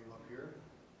 Bring them up here.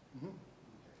 Okay.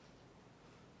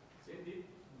 Cindy?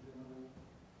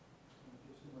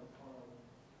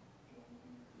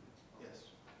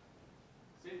 Yes.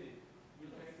 Cindy, you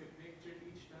take a picture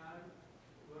each time,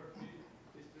 worthy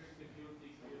district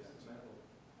deputy gives the medal.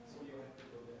 So you have to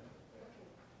go there.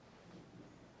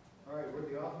 All right, we're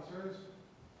the officers,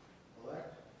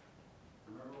 elect.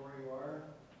 Remember where you are.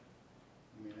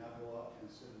 You may now go up and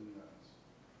sit in the audience.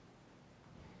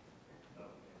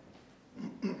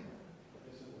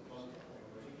 This is the fun part.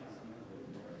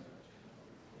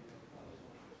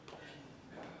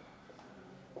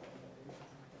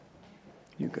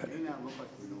 You got It it. may not look like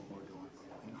we know what we're doing,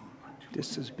 but we know.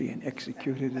 This is being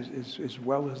executed as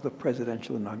well as the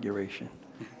presidential inauguration.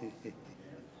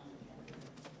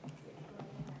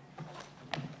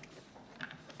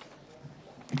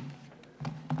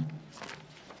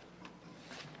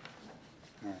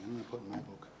 All right, I'm gonna put my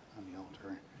book on the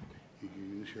altar. You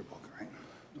use your book, right?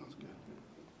 Sounds good.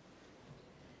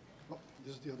 Oh,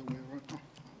 this is the other way around. Oh,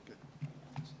 good.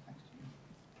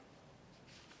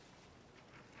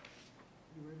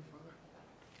 You ready, Father?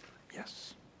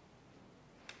 Yes.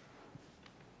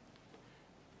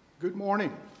 Good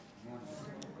morning.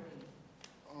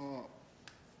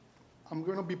 I'm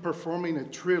going to be performing a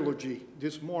trilogy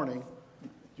this morning,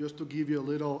 just to give you a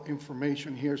little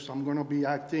information here. So I'm going to be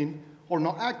acting, or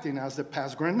not acting, as the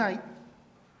past Grand Knight,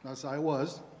 as I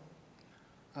was,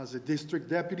 as a district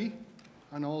deputy,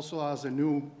 and also as a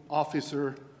new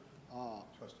officer,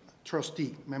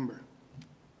 trustee member.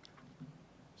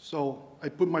 So I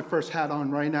put my first hat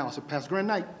on right now as a past Grand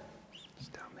Knight. It's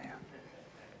down there.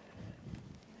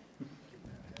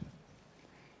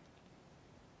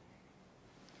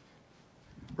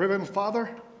 Reverend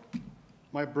Father,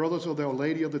 my brothers of the Our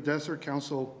Lady of the Desert,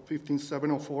 Council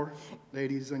 15704,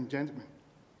 ladies and gentlemen,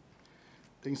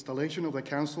 the installation of the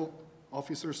council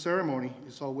officer ceremony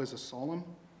is always a solemn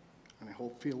and a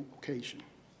hope-filled occasion.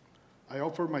 I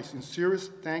offer my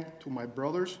sincerest thanks to my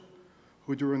brothers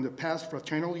who during the past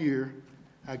fraternal year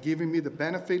have given me the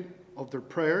benefit of their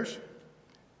prayers,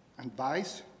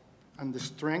 advice, and the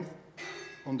strength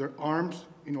on their arms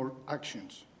in our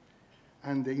actions,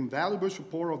 and the invaluable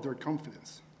support of their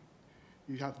confidence.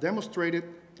 You have demonstrated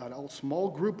that a small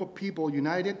group of people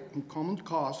united in common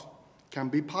cause can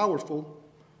be powerful,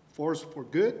 force for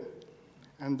good,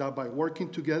 and that by working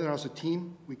together as a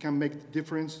team, we can make the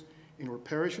difference in our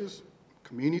parishes,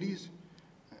 communities,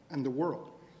 and the world.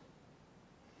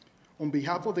 On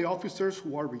behalf of the officers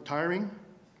who are retiring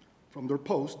from their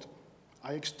post,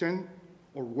 I extend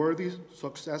our worthy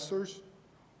successors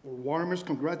our warmest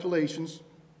congratulations,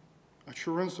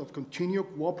 assurance of continued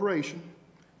cooperation,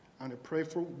 and a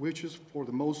prayerful wishes for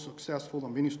the most successful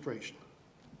administration.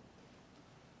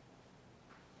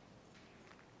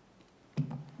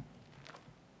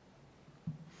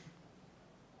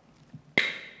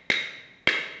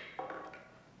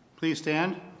 Please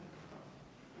stand.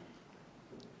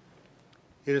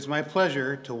 It is my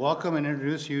pleasure to welcome and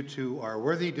introduce you to our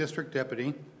worthy district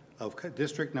deputy of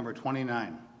District Number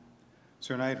 29,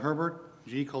 Sir Knight Herbert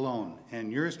G. Colon,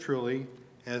 and yours truly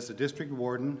as the district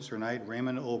warden, Sir Knight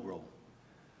Raymond Obrel.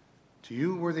 To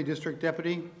you, worthy district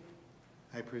deputy,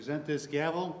 I present this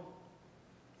gavel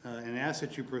and ask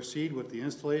that you proceed with the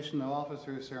installation of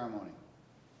officer ceremony.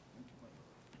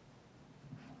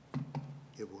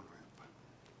 Give one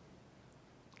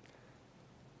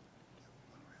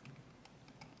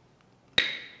rap.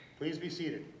 Please be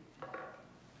seated.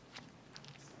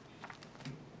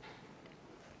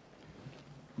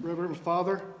 Reverend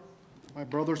Father, my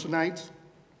brothers and knights,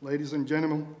 ladies and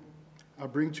gentlemen, I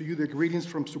bring to you the greetings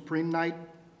from Supreme Knight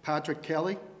Patrick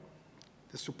Kelly,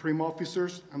 the Supreme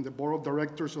Officers and the Board of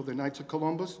Directors of the Knights of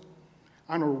Columbus,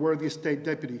 and our worthy State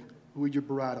Deputy, Luigi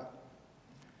Berrata.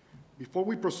 Before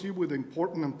we proceed with the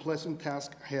important and pleasant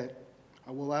task ahead,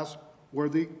 I will ask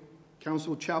worthy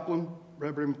Council Chaplain,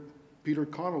 Reverend Peter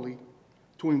Connolly,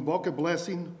 to invoke a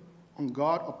blessing on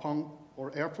God upon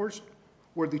our efforts.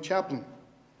 Worthy Chaplain,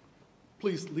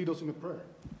 please lead us in a prayer.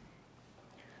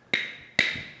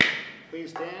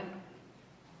 Please stand.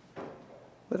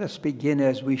 Let us begin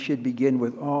as we should begin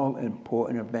with all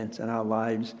important events in our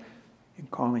lives, in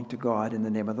calling to God in the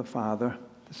name of the Father,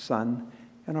 the Son,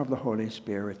 and of the Holy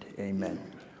Spirit. Amen.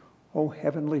 O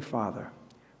Heavenly Father,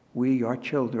 we, your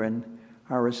children,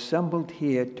 are assembled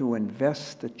here to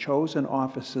invest the chosen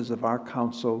officers of our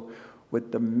council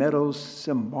with the medals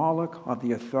symbolic of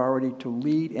the authority to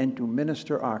lead and to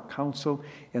minister our council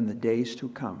in the days to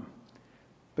come.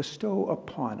 Bestow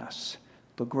upon us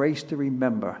the grace to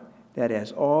remember that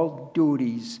as all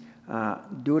duties,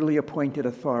 duly appointed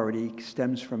authority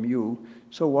stems from you,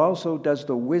 so also does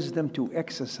the wisdom to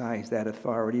exercise that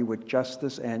authority with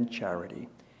justice and charity.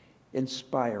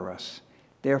 Inspire us,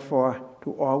 therefore,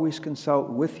 to always consult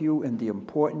with you in the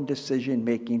important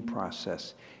decision-making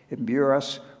process. Imbue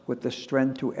us with the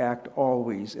strength to act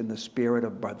always in the spirit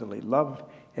of brotherly love,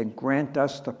 and grant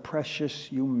us the precious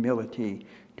humility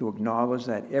to acknowledge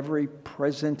that every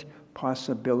present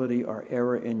possibility or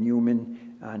error in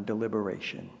human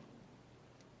deliberation.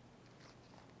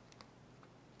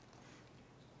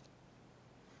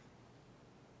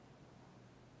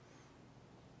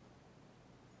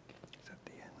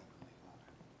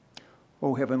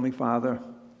 O Heavenly Father,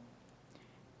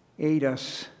 aid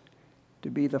us to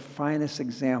be the finest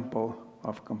example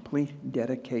of complete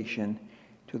dedication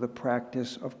to the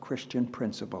practice of Christian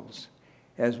principles,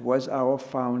 as was our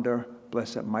founder,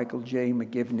 Blessed Michael J.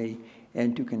 McGivney,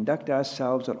 and to conduct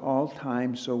ourselves at all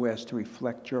times so as to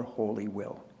reflect your holy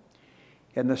will.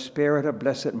 In the spirit of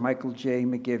Blessed Michael J.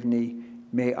 McGivney,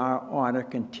 may our honor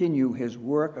continue his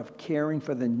work of caring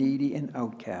for the needy and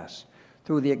outcasts.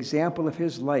 Through the example of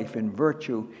his life and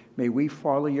virtue, may we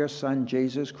follow your Son,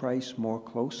 Jesus Christ, more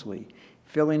closely,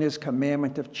 filling his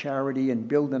commandment of charity and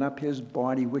building up his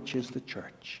body, which is the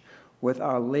church. With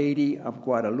Our Lady of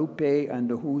Guadalupe,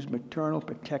 under whose maternal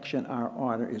protection our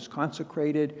honor is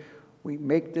consecrated, we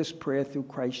make this prayer through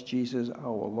Christ Jesus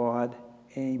our Lord.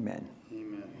 Amen.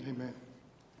 Amen. Amen.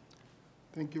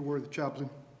 Thank you, Worthy Chaplain.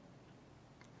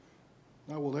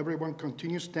 Now will everyone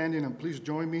continue standing, and please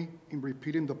join me in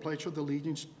repeating the Pledge of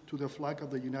Allegiance to the flag of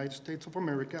the United States of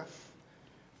America.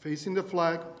 Facing the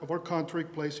flag of our country,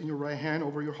 placing your right hand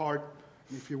over your heart.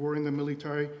 And if you were in the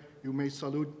military, you may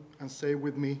salute and say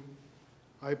with me,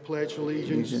 I pledge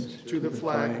allegiance to the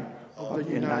flag of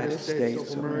the United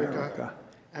States of America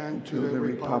and to the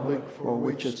republic for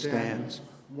which it stands,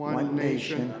 one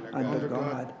nation, under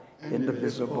God,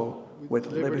 indivisible, with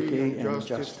liberty and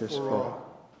justice for all.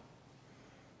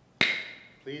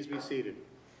 Please be seated.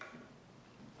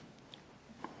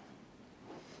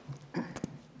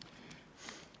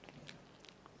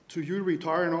 To you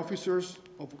retiring officers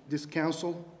of this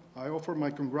council, I offer my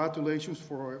congratulations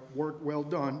for work well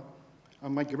done,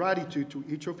 and my gratitude to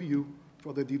each of you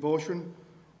for the devotion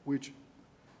which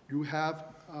you have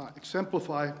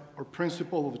exemplified our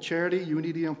principle of charity,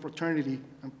 unity, and fraternity,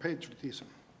 and patriotism.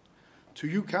 To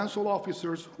you council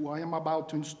officers who I am about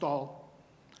to install,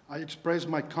 I express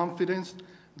my confidence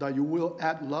that you will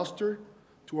add luster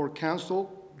to our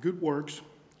council good works,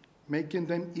 making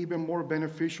them even more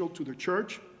beneficial to the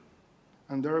church,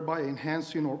 and thereby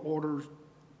enhancing our order's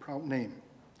proud name.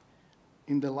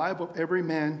 In the life of every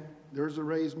man, there's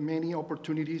raised many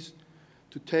opportunities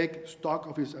to take stock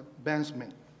of his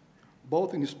advancement,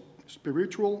 both in his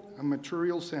spiritual and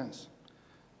material sense,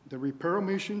 the repair of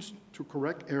missions to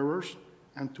correct errors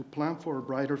and to plan for a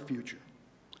brighter future.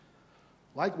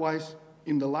 Likewise,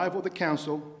 in the life of the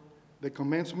council, the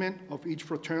commencement of each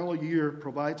fraternal year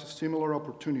provides a similar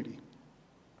opportunity.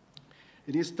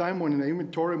 It is time when an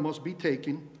inventory must be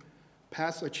taken,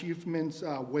 past achievements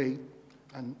weighed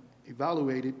and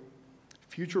evaluated,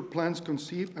 future plans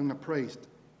conceived and appraised.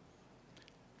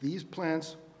 These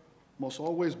plans must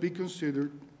always be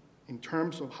considered in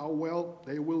terms of how well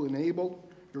they will enable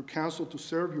your council to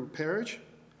serve your parish,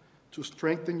 to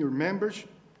strengthen your members,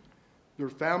 your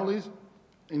families,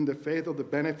 in the faith of the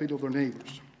benefit of their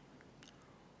neighbors.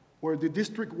 Where the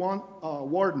District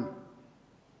Warden,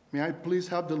 may I please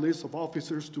have the list of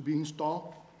officers to be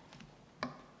installed?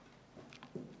 Thank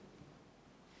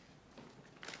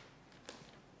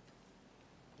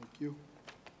you.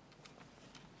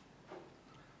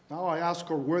 Now I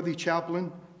ask our worthy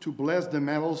chaplain to bless the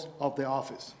medals of the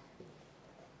office.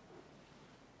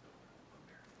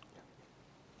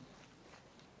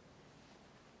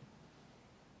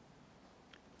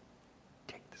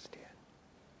 Take the stand.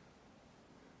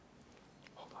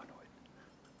 Hold on to it.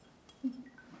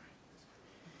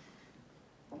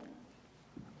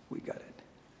 We got it.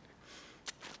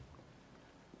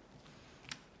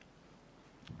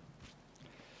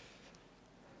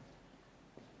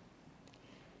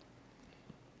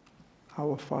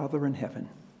 our Father in heaven,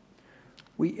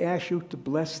 we ask you to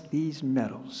bless these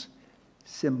medals,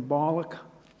 symbolic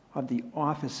of the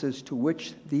offices to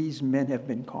which these men have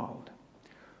been called.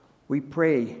 We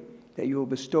pray that you will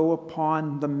bestow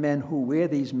upon the men who wear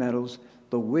these medals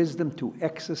the wisdom to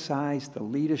exercise the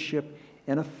leadership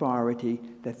and authority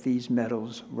that these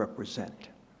medals represent.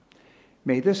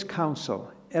 May this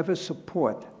council ever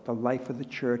support the life of the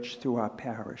church through our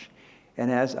parish,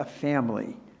 and as a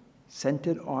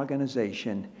family-centered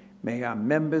organization, may our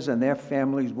members and their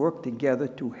families work together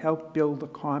to help build the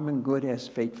common good as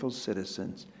faithful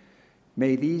citizens.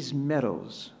 May these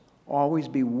medals always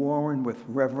be worn with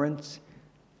reverence,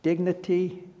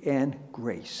 dignity, and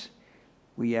grace.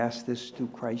 We ask this through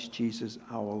Christ Jesus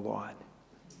our Lord.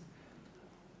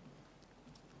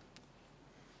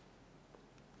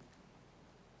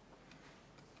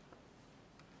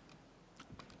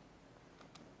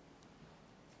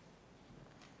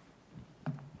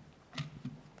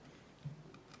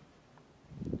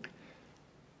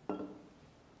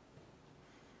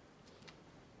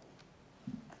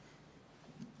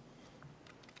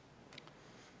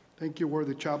 Thank you,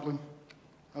 worthy chaplain.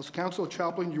 As council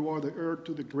chaplain, you are the heir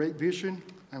to the great vision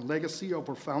and legacy of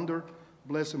our founder,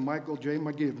 Blessed Michael J.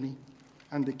 McGivney,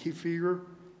 and the key figure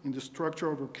in the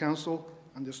structure of our council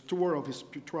and the steward of his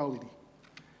spirituality.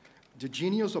 The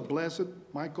genius of Blessed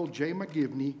Michael J.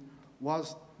 McGivney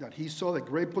was that he saw the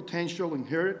great potential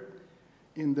inherent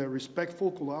in the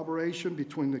respectful collaboration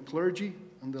between the clergy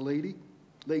and the laity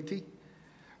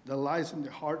that lies in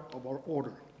the heart of our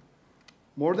order.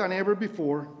 More than ever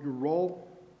before, your role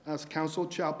as council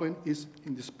chaplain is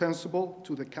indispensable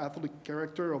to the Catholic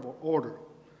character of our order.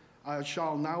 I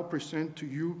shall now present to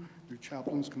you your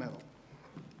chaplain's medal.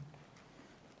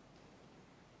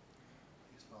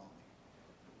 Please follow me.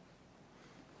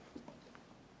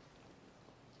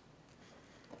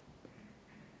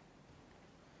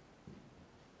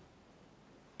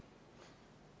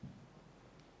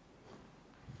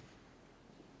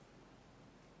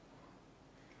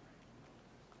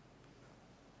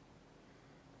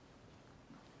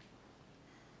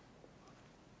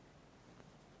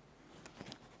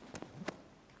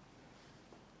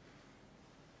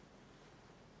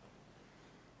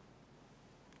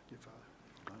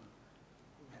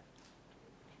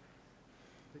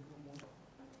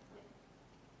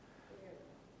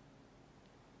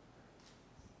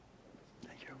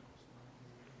 Thank you.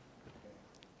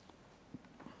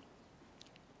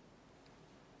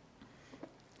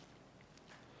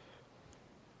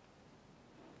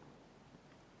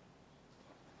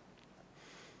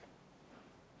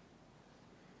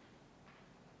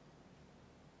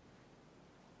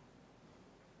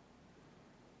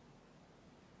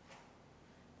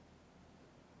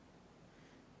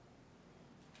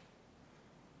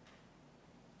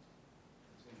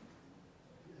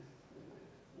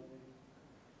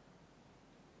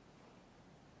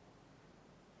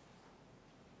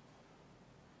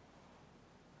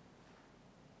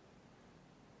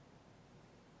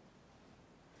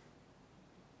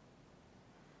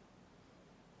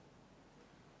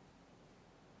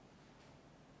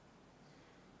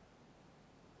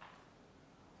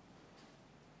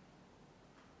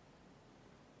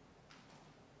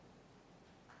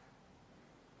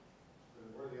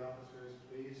 Worthy officers,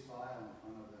 please file in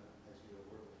front of the, as you have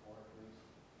worked before, please.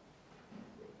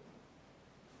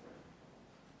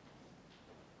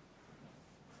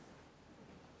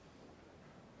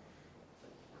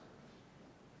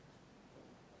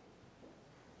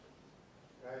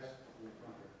 Guys, in the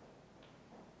front here.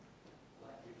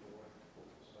 Black people work.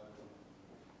 Side one.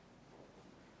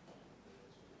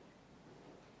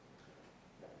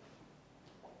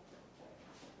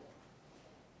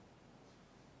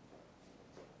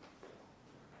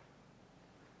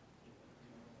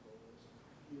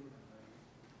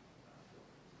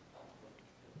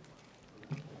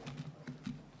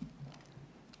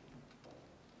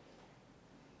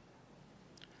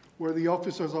 Worthy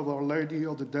officers of Our Lady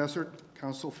of the Desert,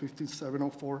 Council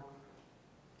 15704.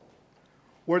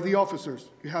 Worthy officers,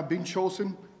 you have been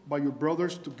chosen by your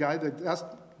brothers to guide the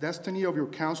destiny of your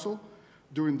council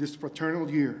during this fraternal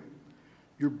year.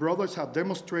 Your brothers have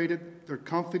demonstrated their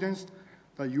confidence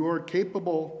that you are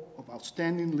capable of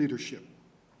outstanding leadership.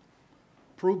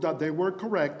 Prove that they were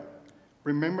correct.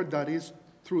 Remember that it's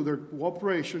through their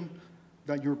cooperation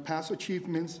that your past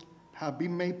achievements have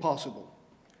been made possible.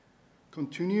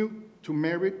 Continue to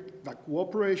merit that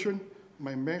cooperation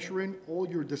by measuring all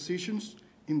your decisions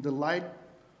in the light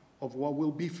of what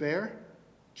will be fair,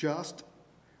 just,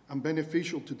 and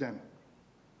beneficial to them.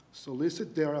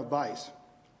 Solicit their advice.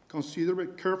 Consider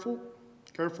it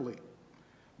carefully.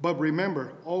 But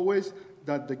remember always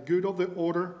that the good of the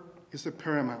order is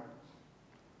paramount.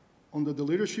 Under the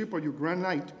leadership of your Grand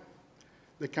Knight,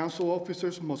 the council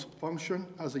officers must function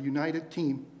as a united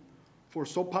team, for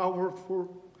so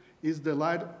powerful is the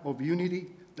light of unity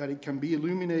that it can be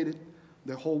illuminated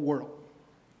the whole world.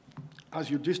 As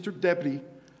your district deputy,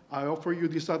 I offer you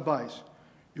this advice.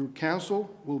 Your council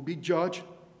will be judged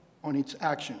on its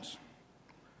actions.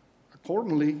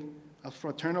 Accordingly, as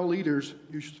fraternal leaders,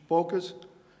 you should focus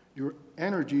your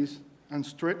energies on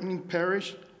strengthening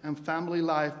parish and family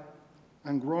life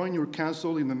and growing your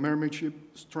council in the membership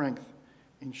strength,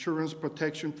 insurance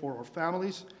protection for our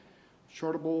families,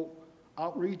 charitable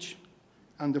outreach,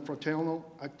 and the fraternal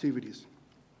activities.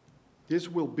 This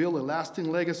will build a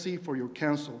lasting legacy for your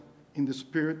council in the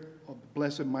spirit of the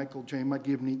Blessed Michael J.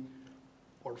 McGivney,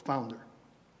 our founder.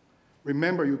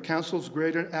 Remember, your council's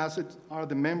greater assets are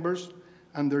the members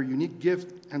and their unique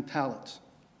gifts and talents.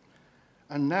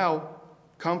 And now,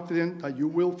 confident that you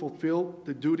will fulfill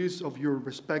the duties of your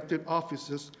respective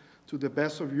offices to the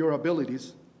best of your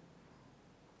abilities,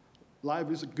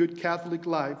 live as a good Catholic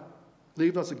life,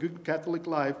 live as a good Catholic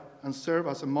life, and serve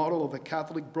as a model of a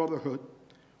Catholic brotherhood,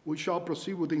 we shall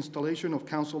proceed with the installation of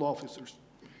council officers.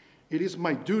 It is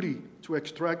my duty to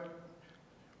extract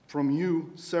from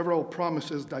you several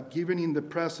promises that, given in the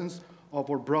presence of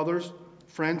our brothers,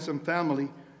 friends, and family,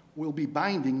 will be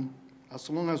binding as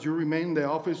long as you remain in the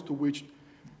office to which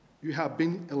you have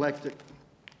been elected.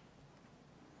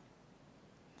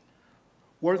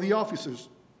 Worthy officers,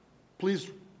 please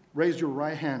raise your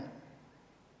right hand.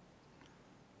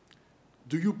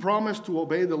 Do you promise to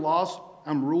obey the laws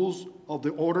and rules of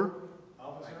the order?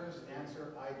 Officers,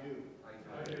 answer, I do.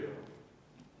 I do.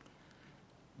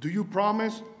 Do you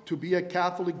promise to be a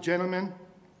Catholic gentleman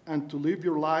and to live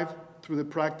your life through the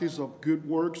practice of good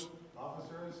works?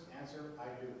 Officers, answer, I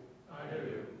do. I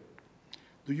do.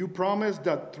 Do you promise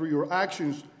that through your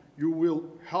actions you will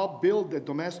help build the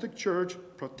domestic church,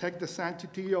 protect the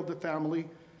sanctity of the family,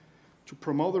 to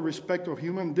promote the respect of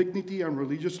human dignity and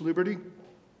religious liberty?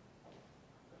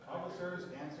 Officers,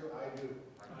 answer, I do.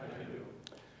 I do.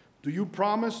 Do you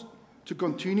promise to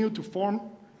continue to form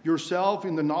yourself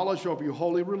in the knowledge of your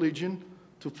holy religion,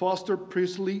 to foster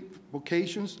priestly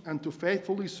vocations, and to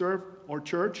faithfully serve our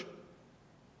church?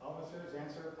 Officers,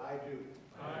 answer, I do.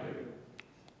 I do.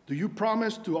 Do you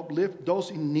promise to uplift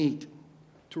those in need,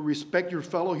 to respect your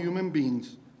fellow human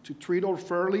beings, to treat all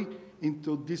fairly, and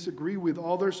to disagree with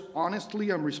others honestly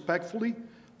and respectfully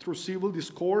through civil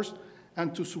discourse,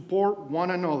 and to support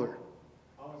one another?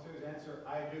 Officers, answer,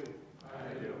 I do.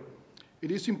 I do.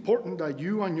 It is important that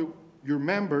you and your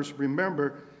members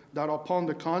remember that upon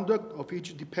the conduct of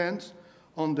each depends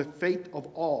on the fate of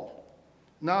all.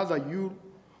 Now that you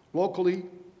locally,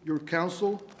 your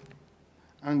council,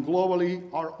 and globally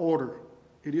are order,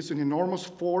 it is an enormous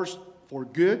force for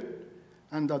good,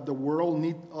 and that the world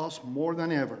needs us more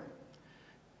than ever.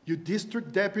 You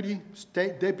district deputy,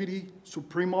 state deputy,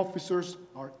 supreme officers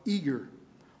are eager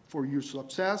for your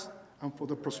success and for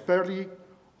the prosperity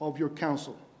of your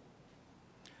council.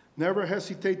 Never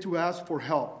hesitate to ask for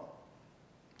help.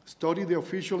 Study the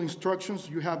official instructions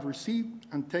you have received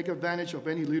and take advantage of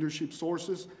any leadership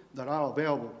sources that are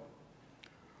available.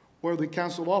 Worthy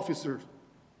council officers,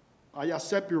 I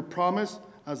accept your promise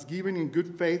as given in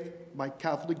good faith by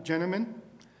Catholic gentlemen.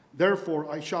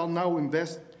 Therefore, I shall now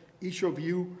invest each of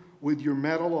you with your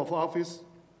medal of office,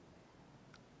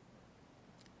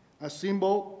 a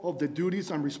symbol of the duties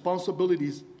and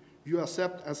responsibilities you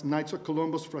accept as Knights of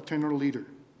Columbus fraternal leader.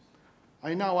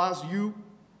 I now ask you,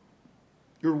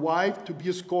 your wife, to be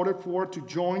escorted forward to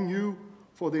join you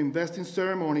for the investing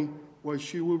ceremony, where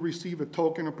she will receive a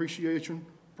token appreciation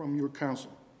from your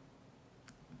council.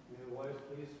 Will the wives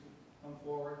please come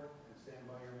forward and stand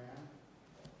by your man?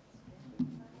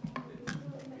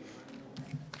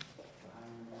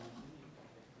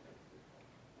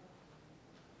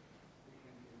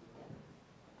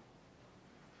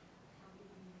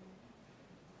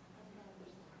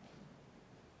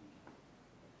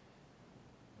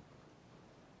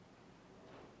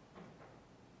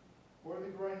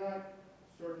 Worthy Grand Knight,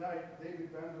 Sir Knight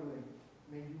David Vanderlyn,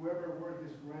 may you ever wear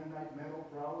this Grand Knight medal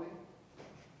proudly,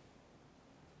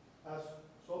 as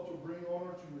so to bring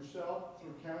honor to yourself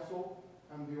through council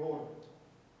and the order.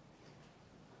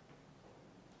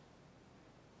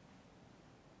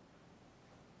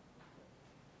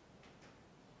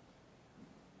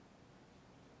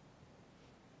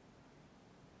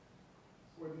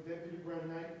 Worthy Deputy Grand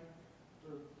Knight,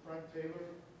 Sir Frank Taylor,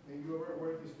 may you ever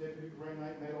wear this Deputy Grand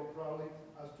Knight medal proudly,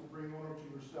 as to bring honor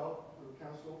to yourself, through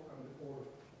council, and the order.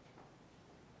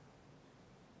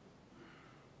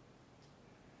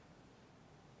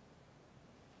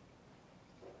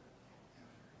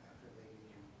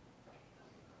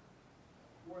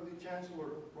 Worthy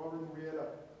Chancellor Robert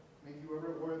Murrieta, may you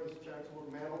ever wear this Chancellor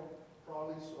medal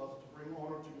proudly so as to bring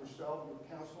honor to yourself, your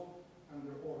council, and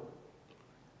their order.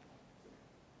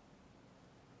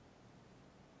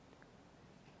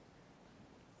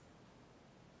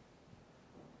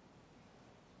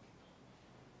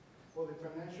 For the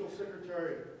Financial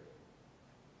Secretary,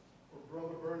 for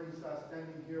Brother Bernie's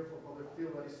standing here for Brother Phil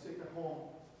that is sick at home.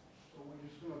 So we're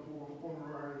just going to do an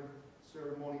honorary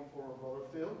ceremony for Brother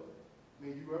Phil. May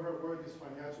you ever wear this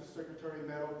Financial Secretary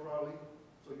medal proudly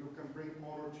so you can bring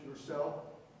honor to yourself,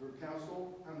 your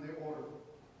council, and the order.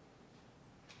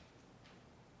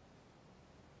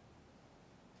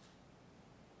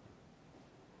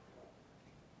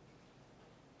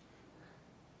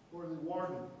 For the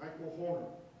Warden, Michael Horner,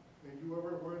 may you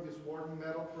ever wear this Warden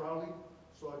medal proudly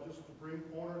so as just to bring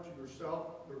honor to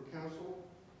yourself, your council,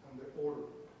 and the order.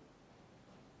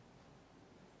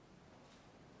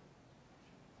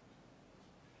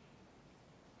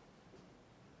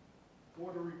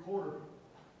 For the Recorder,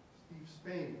 Steve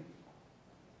Spain,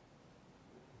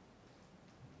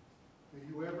 may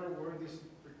you ever wear this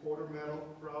Recorder medal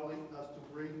proudly as to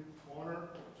bring honor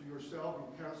to yourself,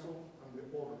 your council, and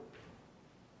the order.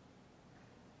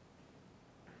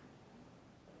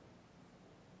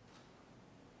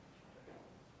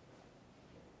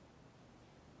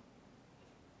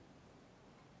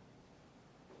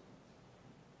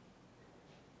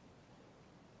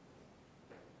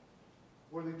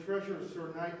 For the Treasurer,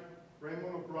 Sir Knight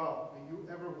Raymond O'Brien, may you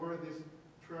ever wear this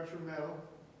treasure medal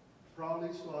proudly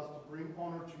so as to bring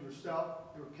honor to yourself,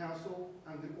 your council,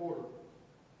 and the order.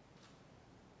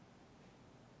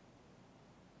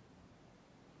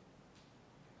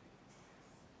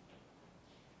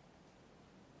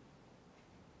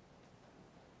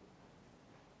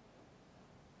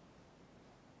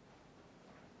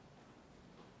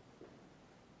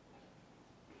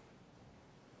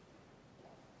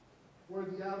 For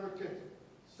the Advocate,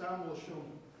 Samuel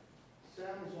Schumann.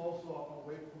 Sam is also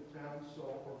away from town,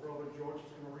 so our brother George is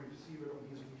going to receive it on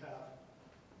his behalf.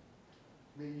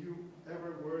 May you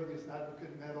ever wear this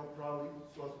Advocate medal proudly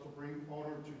so as to bring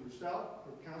honor to yourself,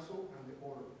 your council, and the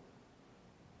order.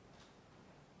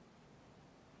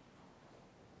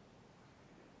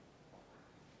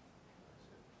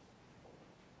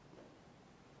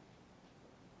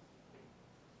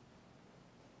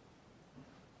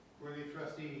 Worthy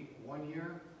Trustee, 1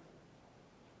 year,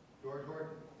 George Horton.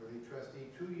 Worthy Trustee,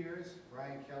 2 years,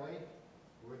 Brian Kelly.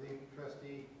 Worthy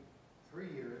Trustee, 3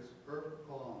 years, Herb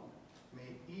Cologne.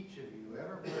 May each of you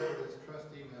ever wear this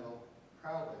trustee medal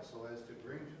proudly so as to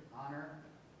bring honor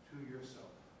to yourself.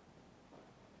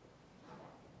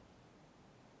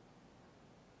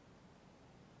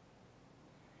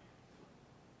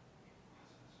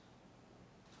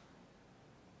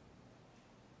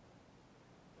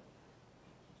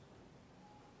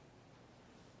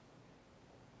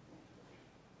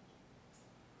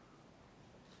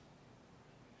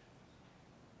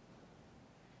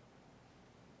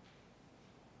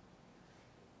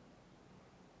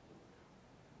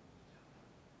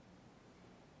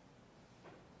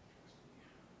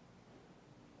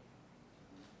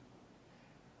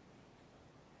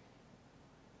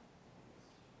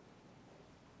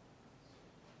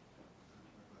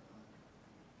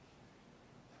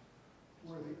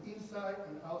 For the inside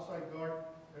and outside guard,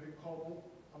 Eric Cobble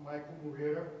and Michael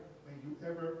Murrieta, may you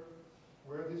ever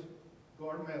wear this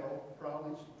guard medal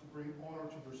proudly to bring honor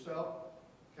to yourself,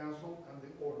 council, and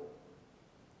the order.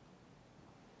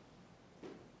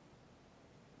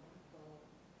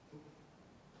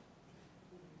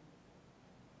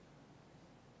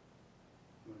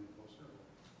 You want to go closer?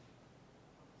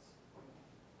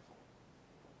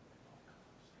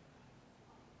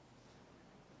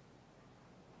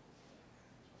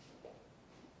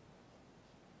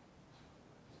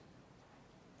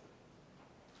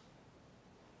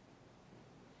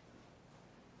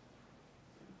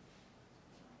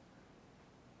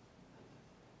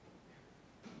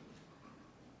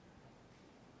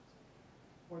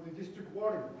 For the district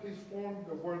warden, please form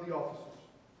the worthy officers.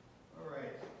 All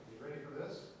right, you ready for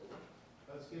this?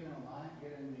 Let's get in a line,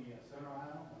 get in the center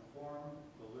aisle, and form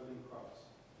the living cross.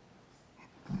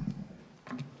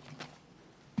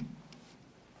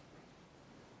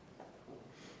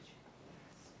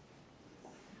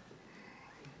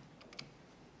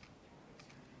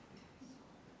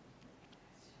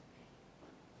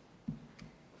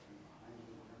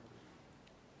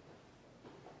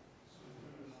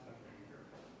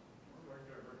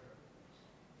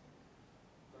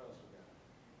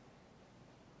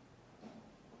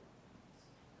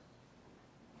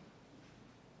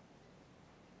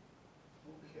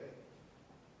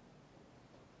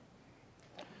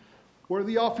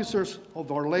 Worthy officers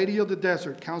of Our Lady of the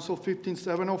Desert, Council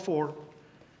 15704,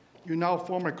 you now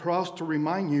form a cross to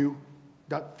remind you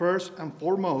that first and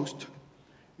foremost,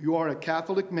 you are a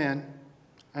Catholic man,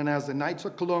 and as the Knights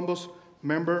of Columbus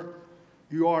member,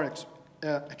 you are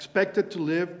expected to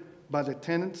live by the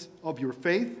tenets of your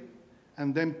faith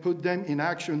and then put them in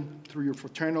action through your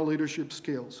fraternal leadership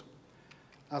skills.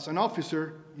 As an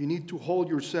officer, you need to hold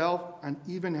yourself and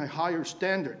even a higher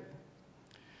standard.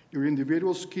 Your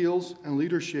individual skills and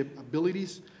leadership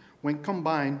abilities, when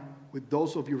combined with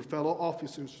those of your fellow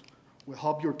officers, will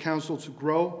help your council to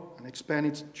grow and expand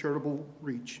its charitable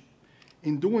reach.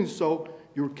 In doing so,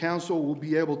 your council will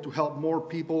be able to help more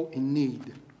people in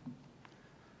need.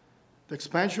 The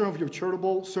expansion of your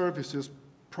charitable services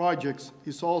projects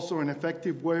is also an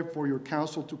effective way for your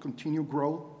council to continue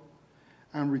growth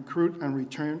and recruit and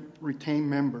retain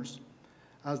members.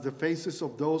 As the faces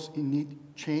of those in need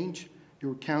change,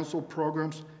 your council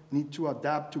programs need to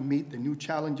adapt to meet the new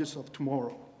challenges of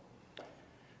tomorrow.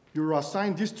 Your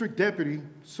assigned district deputy,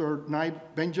 Sir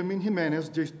Knight Benjamin Jimenez,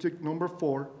 District Number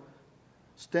 4,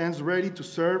 stands ready to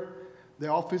serve the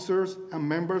officers and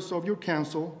members of your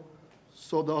council.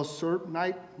 So does Sir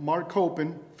Knight Mark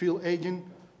Copen, Field Agent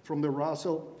from the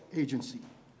Russell Agency.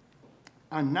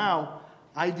 And now,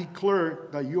 I declare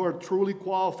that you are truly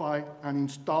qualified and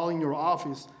installed in your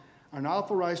office and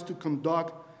authorized to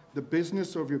conduct the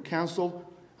business of your council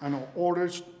and are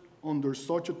ordered under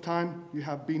such a time you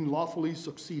have been lawfully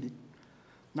succeeded.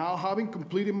 Now, having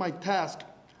completed my task,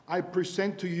 I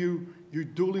present to you your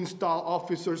duly installed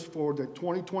officers for the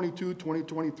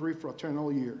 2022-2023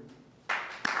 fraternal year.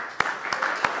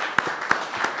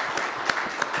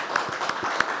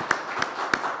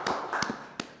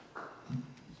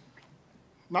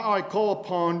 Now I call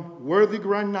upon worthy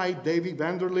Grand Knight David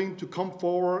Vanderling to come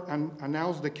forward and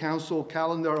announce the council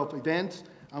calendar of events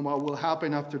and what will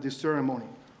happen after this ceremony.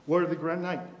 Worthy Grand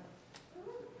Knight.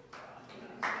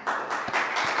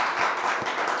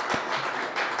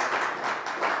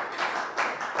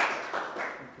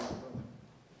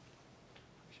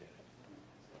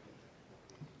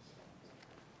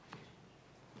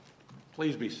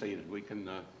 Please be seated. We can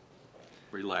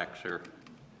relax here.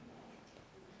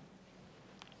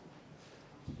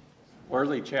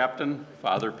 Worthy Chaplain,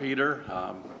 Father Peter,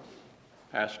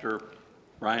 Pastor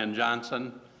Ryan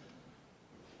Johnson,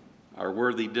 our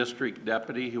worthy district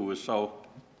deputy who was so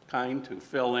kind to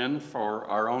fill in for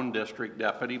our own district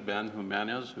deputy, Ben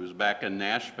Jimenez, who's back in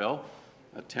Nashville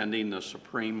attending the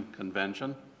Supreme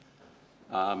Convention.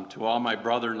 To all my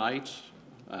brother knights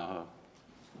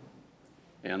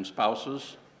and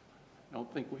spouses, I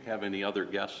don't think we have any other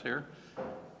guests here.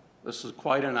 This is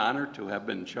quite an honor to have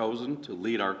been chosen to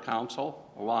lead our council,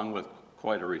 along with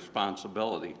quite a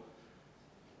responsibility.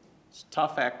 It's a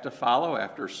tough act to follow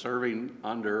after serving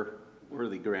under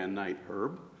worthy Grand Knight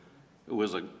Herb, who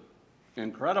was an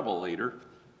incredible leader.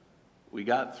 We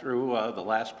got through the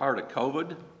last part of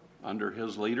COVID under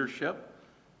his leadership.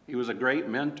 He was a great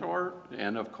mentor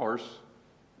and, of course,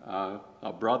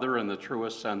 a brother in the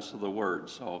truest sense of the word.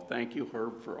 So thank you,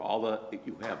 Herb, for all that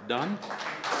you have done.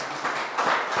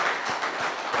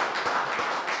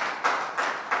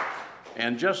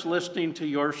 And just listening to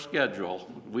your schedule,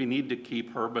 we need to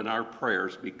keep Herb in our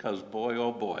prayers because boy,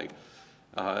 oh boy,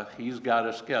 he's got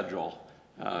a schedule,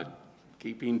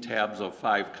 keeping tabs of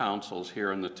 5 councils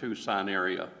here in the Tucson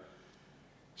area.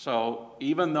 So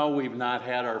even though we've not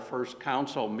had our first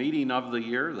council meeting of the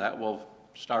year, that will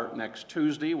start next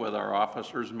Tuesday with our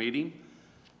officers meeting.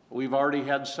 We've already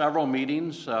had several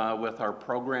meetings with our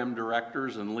program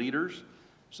directors and leaders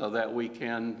so that we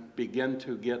can begin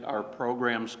to get our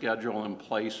program schedule in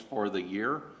place for the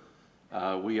year.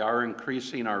 We are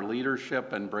increasing our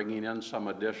leadership and bringing in some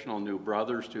additional new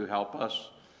brothers to help us.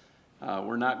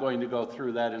 We're not going to go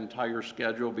through that entire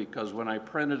schedule because when I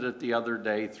printed it the other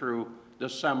day through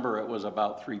December, it was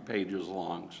about 3 pages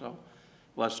long. So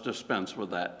let's dispense with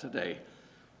that today.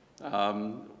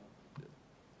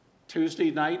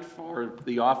 Tuesday night for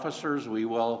the officers, we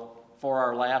will, for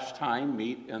our last time,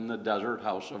 meet in the Desert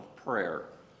House of Prayer,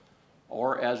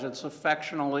 or as it's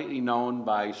affectionately known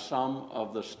by some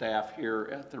of the staff here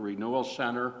at the Renewal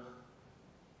Center,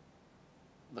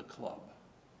 the club,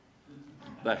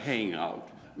 the hangout.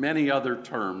 Many other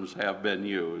terms have been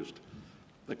used.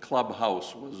 The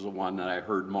clubhouse was the one that I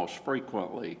heard most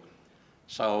frequently.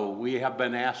 So we have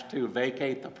been asked to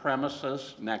vacate the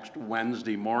premises next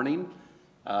Wednesday morning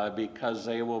because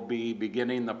they will be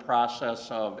beginning the process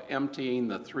of emptying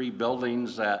the 3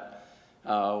 buildings that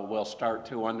will start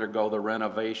to undergo the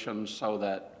renovations so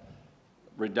that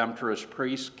Redemptorist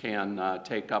priests can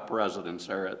take up residence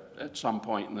there at some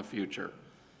point in the future.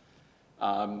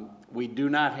 We do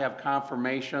not have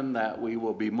confirmation that we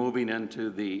will be moving into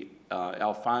the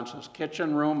Alphonsus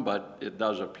kitchen room, but it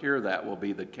does appear that will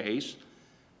be the case.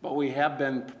 But we have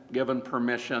been given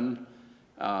permission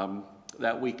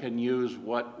that we can use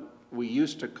what we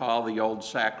used to call the old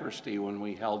sacristy when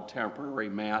we held temporary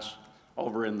mass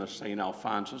over in the St.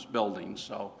 Alphonsus building.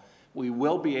 So we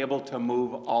will be able to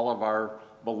move all of our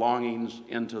belongings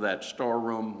into that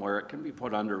storeroom where it can be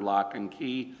put under lock and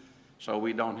key, so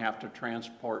we don't have to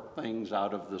transport things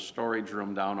out of the storage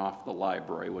room down off the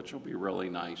library, which will be really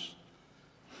nice.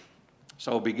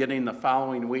 So beginning the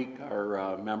following week,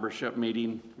 our membership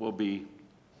meeting will be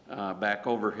back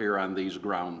over here on these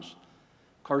grounds.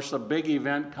 Of course, a big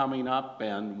event coming up,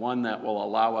 and one that will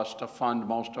allow us to fund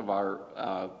most of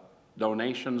our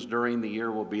donations during the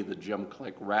year, will be the Jim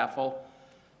Click raffle,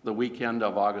 the weekend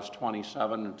of August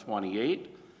 27 and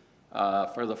 28.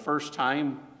 For the first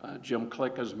time, Jim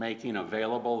Click is making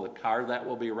available the car that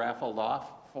will be raffled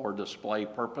off for display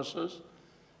purposes.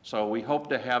 So we hope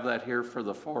to have that here for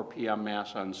the 4 p.m.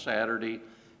 Mass on Saturday,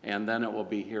 and then it will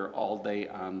be here all day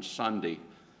on Sunday.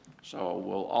 So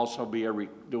we'll also be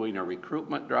doing a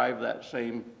recruitment drive that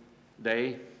same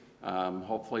day.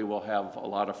 Hopefully we'll have a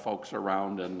lot of folks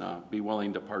around and be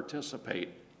willing to participate.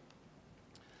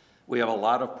 We have a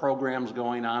lot of programs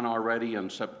going on already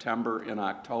in September and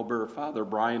October. Father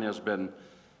Brian has been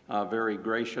very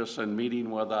gracious in meeting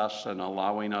with us and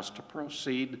allowing us to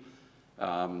proceed.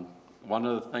 One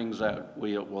of the things that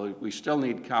we still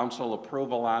need council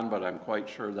approval on, but I'm quite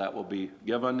sure that will be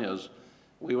given, is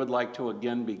we would like to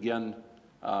again begin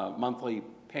monthly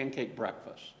pancake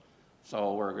breakfast.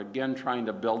 So we're again trying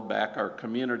to build back our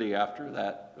community after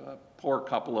that poor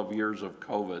couple of years of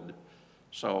COVID.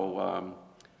 So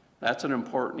that's an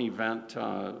important event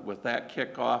with that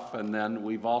kickoff. And then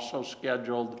we've also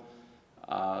scheduled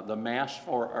the Mass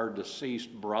for our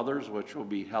deceased brothers, which will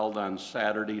be held on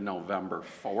Saturday, November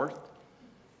 4th.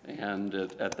 And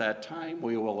at that time,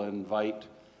 we will invite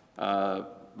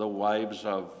the wives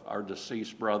of our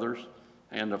deceased brothers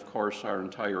and, of course, our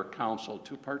entire council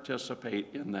to participate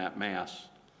in that Mass.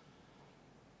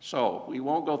 So we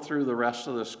won't go through the rest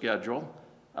of the schedule.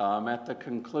 At the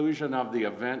conclusion of the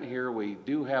event here, we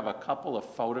do have a couple of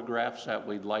photographs that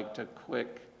we'd like to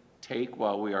quick take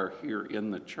while we are here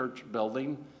in the church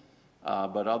building.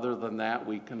 But other than that,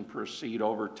 we can proceed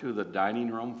over to the dining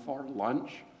room for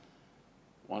lunch.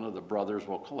 One of the brothers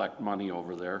will collect money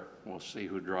over there. We'll see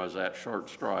who draws that short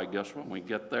straw, I guess, when we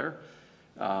get there.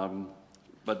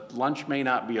 But lunch may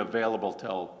not be available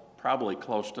till probably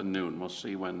close to noon. We'll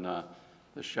see when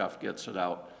the chef gets it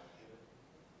out.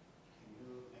 Can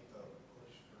you make a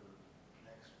push for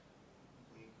next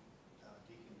week,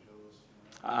 Deacon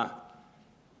Joe's?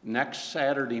 Next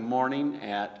Saturday morning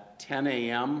at 10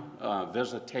 a.m.,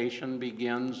 visitation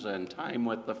begins, and time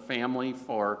with the family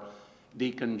for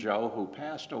Deacon Joe, who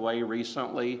passed away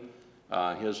recently.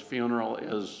 His funeral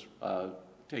is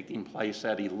taking place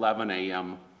at 11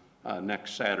 a.m.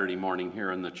 Next Saturday morning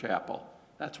here in the chapel.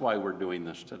 That's why we're doing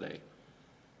this today.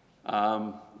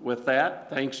 With that,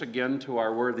 thanks again to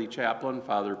our worthy chaplain,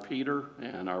 Father Peter,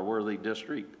 and our worthy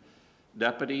district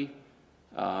deputy.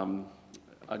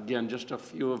 Again, just a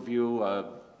few of you,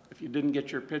 if you didn't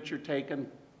get your picture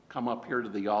taken, come up here to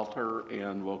the altar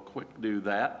and we'll quick do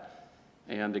that.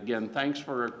 And again, thanks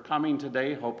for coming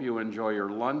today. Hope you enjoy your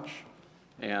lunch.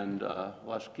 And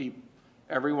let's keep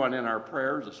everyone in our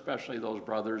prayers, especially those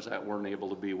brothers that weren't able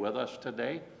to be with us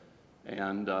today.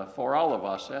 And for all of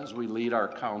us as we lead our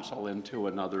council into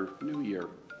another new year.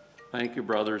 Thank you,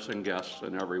 brothers and guests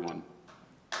and everyone.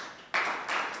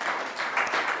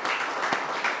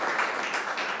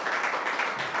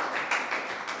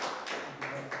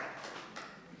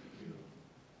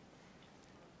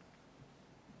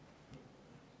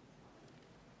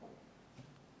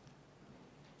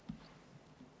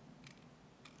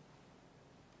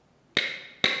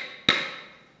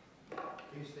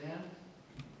 Please stand.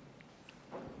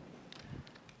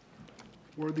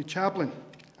 Worthy Chaplain,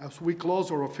 as we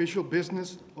close our official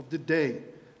business of the day,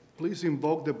 please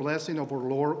invoke the blessing of our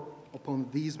Lord upon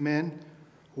these men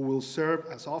who will serve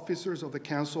as officers of the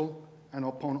council and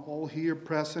upon all here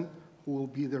present who will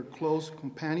be their close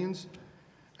companions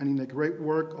and in the great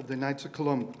work of the Knights of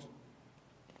Columbus.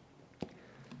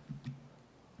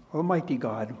 Almighty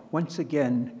God, once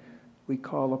again we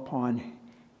call upon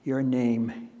your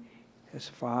name as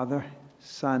Father,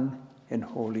 Son, and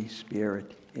Holy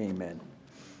Spirit. Amen.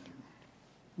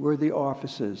 Worthy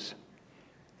officers,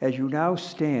 as you now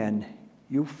stand,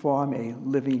 you form a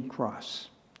living cross.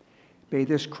 May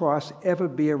this cross ever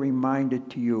be a reminder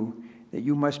to you that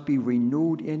you must be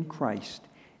renewed in Christ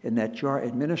and that your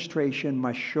administration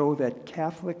must show that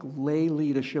Catholic lay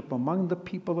leadership among the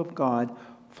people of God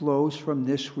flows from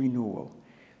this renewal.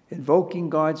 Invoking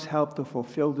God's help to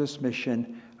fulfill this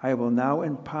mission, I will now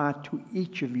impart to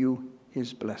each of you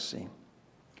his blessing.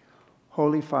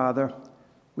 Holy Father,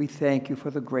 we thank you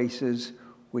for the graces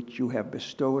which you have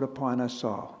bestowed upon us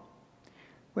all.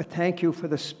 We thank you for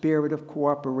the spirit of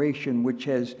cooperation which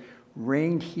has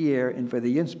reigned here and for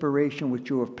the inspiration which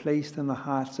you have placed in the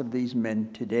hearts of these men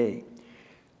today.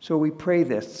 So we pray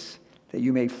this, that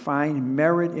you may find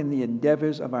merit in the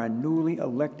endeavors of our newly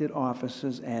elected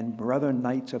officers and brother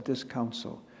knights of this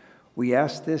council. We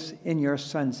ask this in your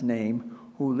Son's name,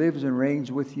 who lives and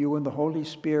reigns with you in the Holy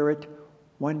Spirit,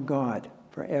 one God,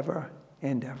 forever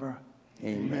and ever.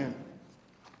 Amen. Amen.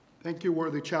 Thank you,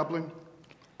 worthy chaplain.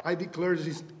 I declare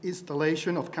this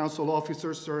installation of council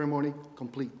officers ceremony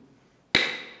complete.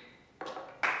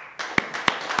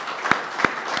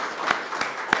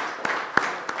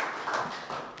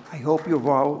 I hope you've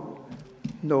all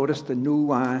noticed the new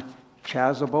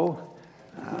chasuble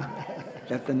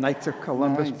that the Knights of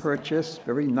Columbus purchased.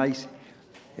 Very nice.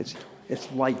 It's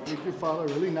light. Thank you, Father.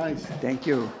 Really nice. Thank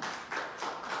you.